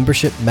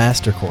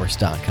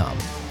membershipmastercourse.com.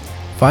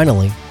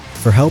 Finally,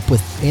 for help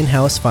with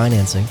in-house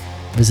financing,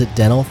 visit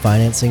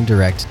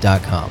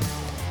dentalfinancingdirect.com.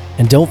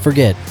 And don't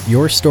forget,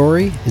 your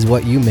story is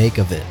what you make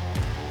of it.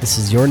 This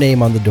is your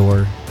name on the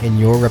door and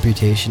your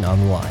reputation on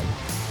the line.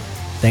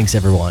 Thanks,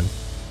 everyone.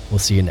 We'll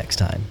see you next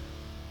time.